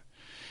huge butt,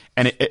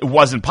 and it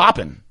wasn't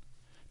popping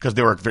because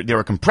they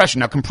were compression.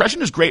 Now,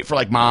 compression is great for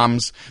like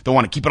moms that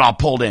want to keep it all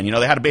pulled in. You know,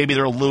 they had a baby,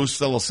 they're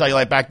loose, a little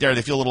cellulite back there,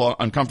 they feel a little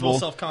uncomfortable. A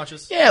little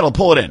self-conscious. Yeah, it'll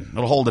pull it in.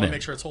 It'll hold it in.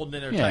 Make sure it's holding in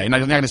there. Yeah, tight. you're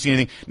not going to see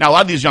anything. Now, a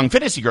lot of these young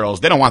fitnessy girls,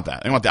 they don't want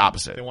that. They want the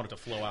opposite. They want it to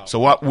flow out. So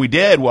what we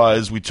did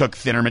was we took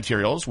thinner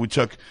materials. We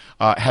took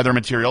heather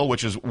material,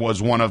 which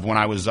was one of when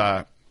I was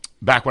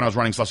back when I was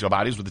running Celestial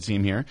Bodies with the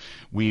team here.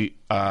 We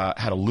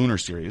had a lunar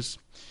series.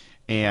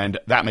 And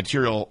that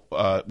material,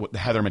 the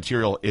heather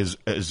material, is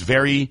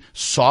very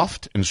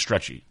soft and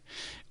stretchy.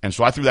 And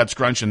so I threw that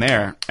scrunch in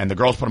there, and the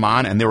girls put them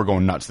on, and they were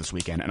going nuts this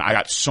weekend. And I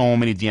got so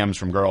many DMs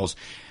from girls.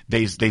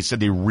 They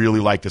said they really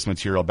like this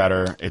material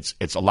better.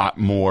 It's a lot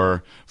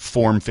more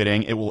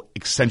form-fitting. It will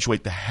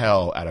accentuate the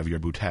hell out of your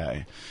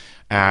bootay.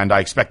 And I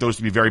expect those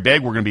to be very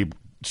big. We're going to be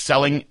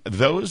selling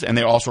those, and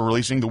they're also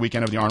releasing the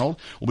weekend of the Arnold.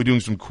 We'll be doing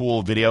some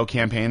cool video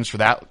campaigns for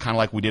that, kind of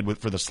like we did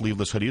for the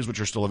sleeveless hoodies,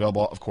 which are still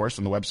available, of course,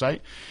 on the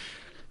website.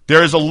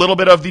 There is a little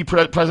bit of the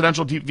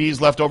presidential V's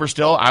left over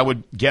still. I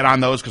would get on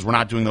those because we're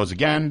not doing those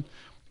again.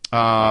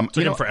 Took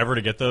him forever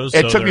to get those.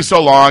 It took me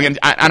so long, and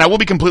I will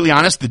be completely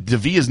honest, the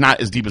V is not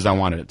as deep as I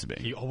wanted it to be.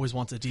 He always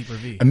wants a deeper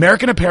V.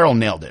 American Apparel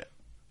nailed it.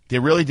 They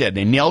really did.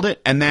 They nailed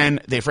it, and then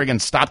they friggin'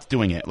 stopped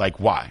doing it. Like,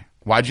 why?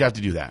 Why'd you have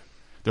to do that?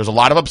 There's a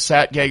lot of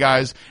upset gay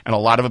guys and a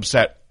lot of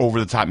upset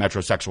over-the-top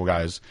metrosexual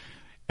guys,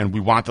 and we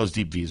want those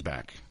deep Vs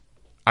back.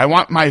 I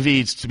want my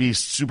V's to be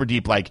super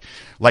deep, like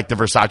the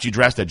Versace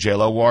dress that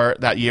J-Lo wore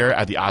that year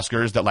at the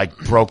Oscars that, like,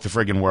 broke the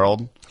friggin'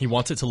 world. He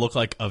wants it to look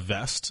like a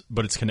vest,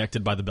 but it's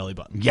connected by the belly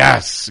button.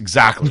 Yes,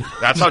 exactly.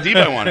 That's how deep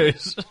I want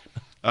it.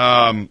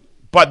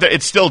 But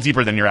it's still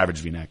deeper than your average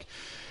V-neck.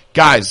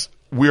 Guys,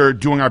 we're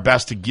doing our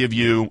best to give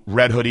you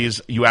red hoodies.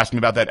 You ask me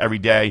about that every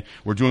day.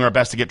 We're doing our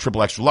best to get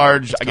triple extra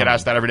large. I get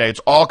asked that every day. It's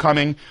all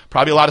coming.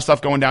 Probably a lot of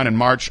stuff going down in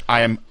March.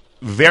 I am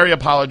very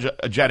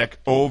apologetic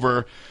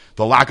over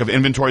the lack of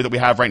inventory that we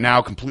have right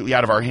now, completely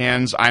out of our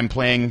hands. I'm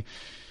playing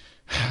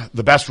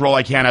the best role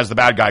I can as the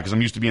bad guy because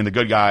I'm used to being the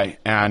good guy,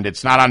 and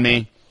it's not on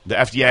me. The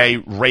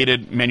FDA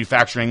rated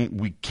manufacturing.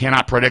 We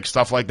cannot predict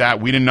stuff like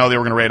that. We didn't know they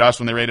were going to rate us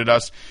when they rated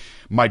us.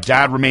 My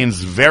dad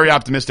remains very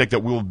optimistic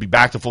that we will be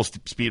back to full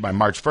speed by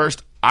March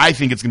 1st. I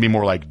think it's going to be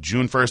more like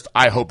June 1st.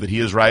 I hope that he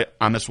is right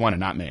on this one and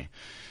not me.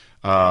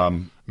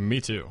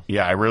 Me too.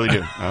 Yeah, I really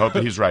do. I hope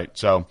that he's right.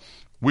 So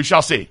we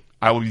shall see.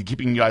 I will be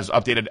keeping you guys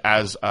updated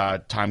as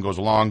time goes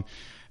along,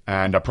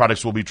 and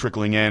products will be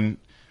trickling in.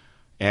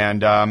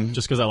 And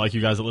just because I like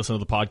you guys that listen to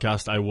the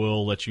podcast, I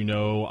will let you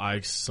know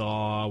I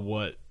saw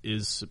what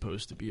is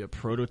supposed to be a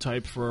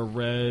prototype for a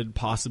red,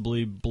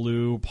 possibly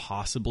blue,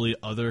 possibly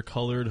other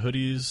colored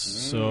hoodies.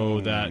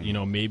 So that,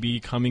 maybe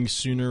coming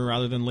sooner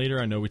rather than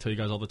later. I know we tell you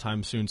guys all the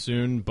time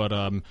soon. But,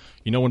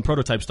 when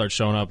prototypes start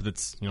showing up,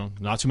 it's,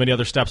 not too many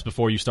other steps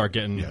before you start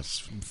getting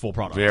full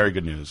product. Very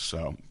good news.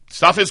 So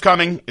stuff is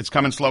coming. It's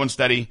coming slow and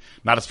steady.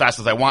 Not as fast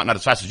as I want, not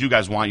as fast as you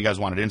guys want. You guys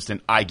want it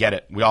instant. I get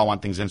it. We all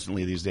want things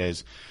instantly these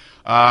days.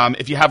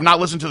 If you have not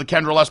listened to the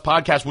Kendra Lust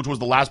podcast, which was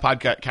the last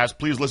podcast,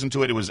 please listen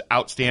to it. It was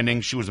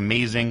outstanding. She was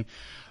amazing.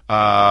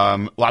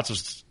 Lots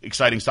of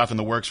exciting stuff in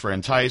the works for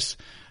Entice.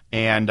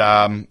 And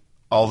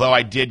although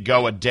I did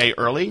go a day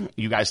early,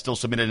 you guys still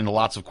submitted in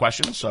lots of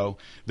questions. So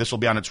this will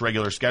be on its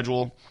regular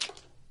schedule.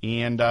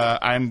 And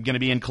I'm going to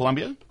be in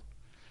Columbia.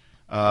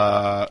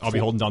 I'll be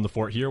holding down the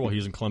fort here while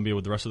he's in Columbia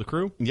with the rest of the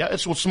crew. Yeah,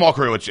 it's a small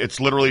crew. It's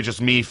literally just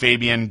me,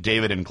 Fabian,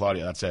 David, and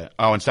Claudia. That's it.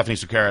 Oh, and Stephanie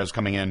Suquera is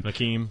coming in.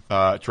 Akeem.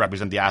 To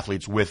represent the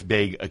athletes with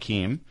Big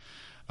Akeem.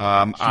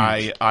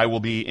 I will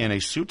be in a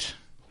suit.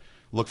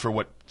 Look for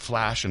what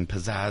flash and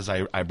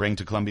pizzazz I bring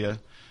to Columbia.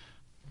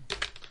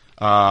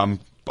 I'll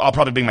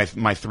probably bring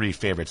my three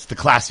favorites. The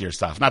classier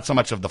stuff. Not so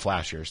much of the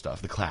flashier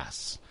stuff. The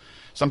class.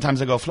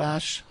 Sometimes I go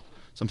flash.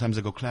 Sometimes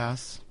I go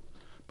class.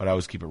 But I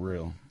always keep it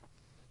real.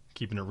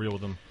 Keeping it real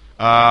with them.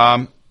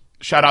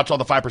 Shout out to all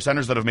the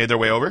 5%ers that have made their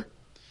way over.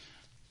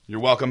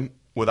 You're welcome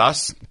with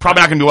us.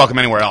 Probably not going to be welcome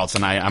anywhere else,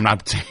 and I'm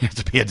not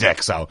to be a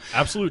dick. So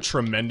absolute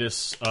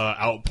tremendous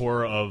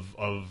outpour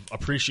of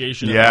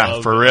appreciation, yeah, and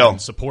love for real,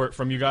 and support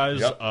from you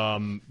guys. Yep.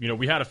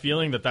 We had a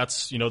feeling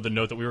that's the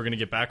note that we were going to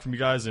get back from you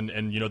guys, and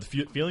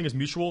the feeling is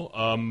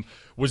mutual.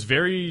 Was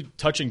very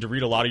touching to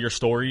read a lot of your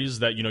stories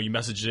that you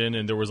messaged in,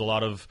 and there was a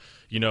lot of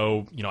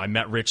I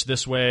met Rich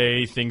this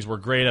way, things were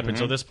great up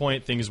until this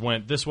point, things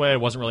went this way, I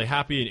wasn't really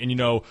happy,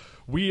 and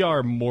we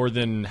are more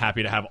than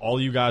happy to have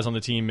all you guys on the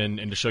team and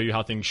to show you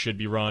how things should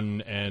be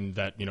run, and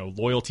that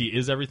loyalty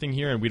is everything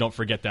here, and we don't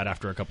forget that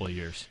after a couple of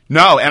years.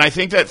 No, and I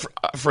think that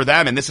for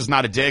them, and this is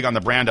not a dig on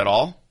the brand at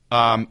all,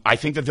 I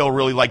think that they'll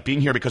really like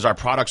being here because our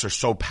products are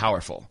so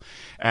powerful.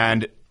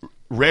 And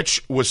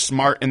Rich was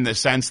smart in the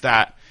sense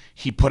that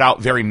he put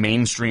out very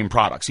mainstream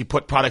products. He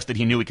put products that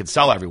he knew he could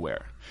sell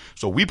everywhere.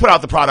 So we put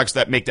out the products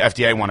that make the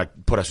FDA want to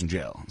put us in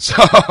jail.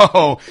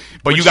 So,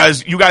 but you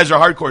guys are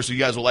hardcore, so you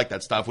guys will like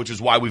that stuff, which is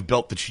why we've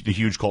built the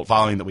huge cult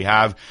following that we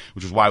have,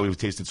 which is why we've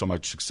tasted so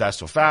much success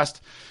so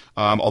fast.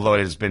 Although it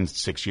has been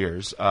 6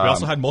 years. We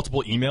also had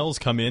multiple emails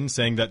come in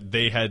saying that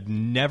they had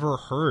never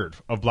heard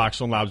of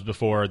Blackstone Labs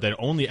before. They'd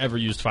only ever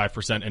used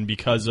 5%, and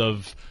because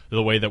of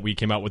the way that we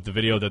came out with the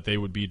video, that they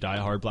would be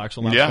diehard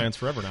Blackstone Labs fans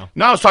forever now.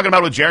 No, I was talking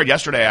about it with Jared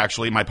yesterday,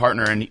 actually, my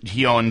partner, and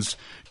he owns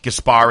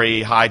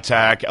Gaspari, High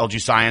Tech,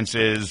 LG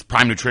Sciences,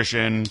 Prime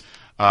Nutrition,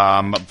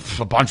 a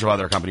bunch of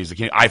other companies.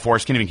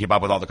 iForce can't even keep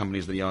up with all the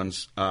companies that he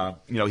owns.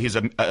 He's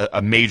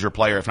a major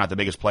player, if not the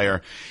biggest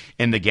player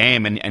in the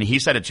game. And he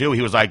said it too.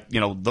 He was like,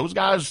 those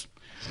guys,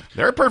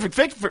 they're a perfect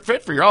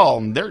fit for y'all.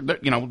 And they're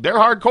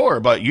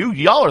hardcore, but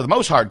y'all are the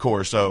most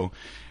hardcore. So,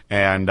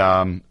 and,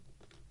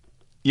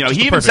 he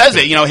even says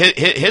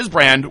it, his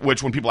brand,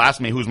 which when people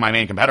ask me who's my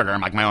main competitor, I'm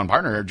like my own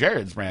partner,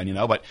 Jared's brand,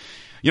 but,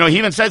 he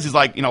even says, he's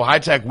like, High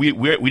Tech,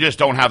 we just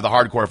don't have the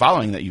hardcore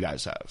following that you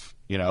guys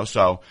have,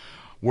 so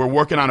we're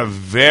working on a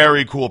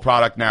very cool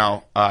product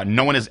now.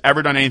 No one has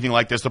ever done anything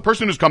like this. The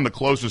person who's come the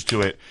closest to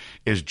it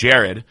is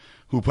Jared,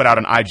 who put out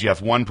an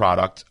IGF-1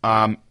 product.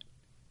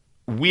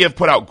 We have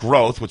put out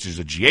Growth, which is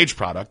a GH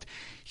product.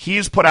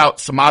 He's put out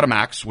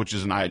Somatomax, which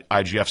is an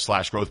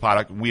IGF/growth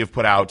product. We have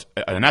put out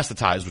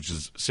Anesthetize, which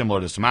is similar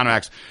to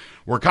Somatomax.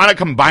 We're kind of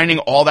combining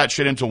all that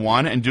shit into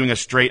one and doing a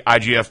straight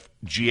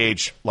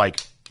IGF-GH, like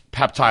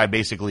peptide,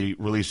 basically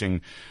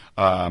releasing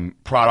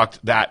product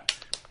that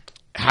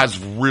has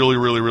really,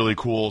 really, really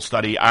cool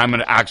study. I'm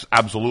going to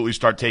absolutely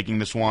start taking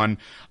this one.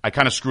 I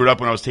kind of screwed up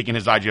when I was taking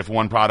his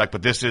IGF-1 product,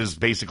 but this is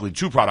basically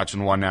 2 products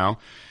in one now.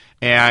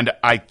 And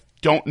I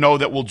don't know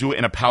that we'll do it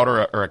in a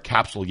powder or a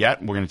capsule yet.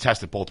 We're going to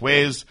test it both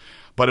ways,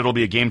 but it'll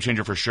be a game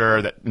changer for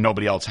sure that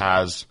nobody else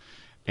has.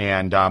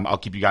 And I'll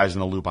keep you guys in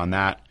the loop on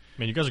that.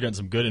 Man, you guys are getting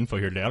some good info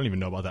here today. I don't even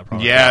know about that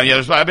product.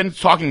 Yeah. I've been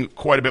talking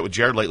quite a bit with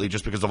Jared lately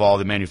just because of all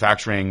the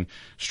manufacturing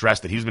stress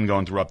that he's been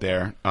going through up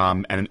there,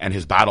 and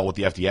his battle with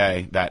the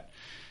FDA. That,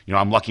 you know,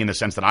 I'm lucky in the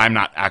sense that I'm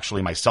not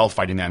actually myself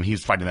fighting them.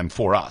 He's fighting them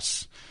for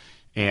us.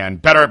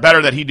 And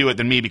better that he do it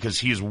than me because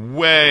he's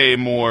way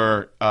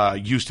more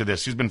used to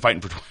this. He's been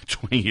fighting for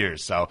 20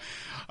 years. So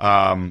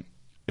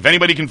if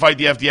anybody can fight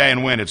the FDA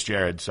and win, it's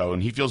Jared. So,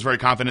 and he feels very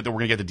confident that we're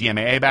going to get the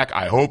DMAA back.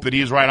 I hope that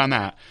he's right on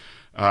that.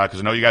 Because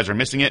I know you guys are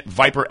missing it.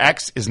 Viper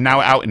X is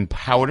now out in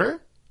powder.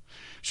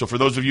 So for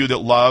those of you that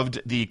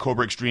loved the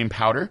Cobra Extreme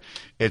powder,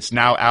 it's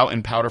now out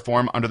in powder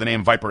form under the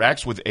name Viper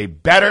X with a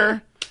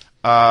better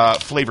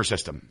flavor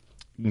system.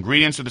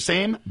 Ingredients are the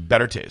same,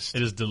 better taste.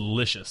 It is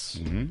delicious.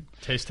 Mm-hmm.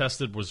 Taste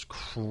tested was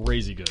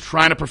crazy good.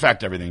 Trying to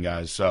perfect everything,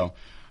 guys. So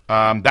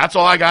that's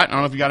all I got. I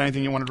don't know if you got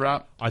anything you want to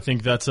drop. I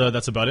think that's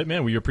about it,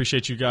 man. We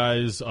appreciate you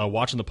guys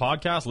watching the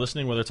podcast,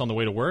 listening, whether it's on the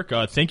way to work.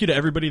 Thank you to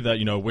everybody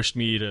that wished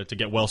me to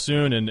get well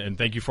soon, and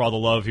thank you for all the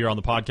love here on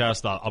the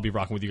podcast. I'll be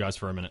rocking with you guys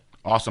for a minute.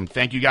 Awesome.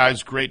 Thank you,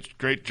 guys.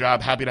 Great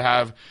job. Happy to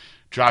have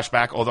Josh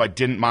back, although I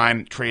didn't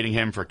mind trading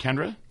him for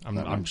Kendra.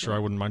 I'm sure I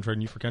wouldn't mind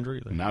trading you for Kendra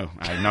either. No,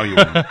 I know you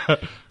wouldn't.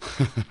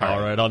 All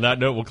right. On that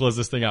note, we'll close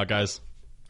this thing out, guys.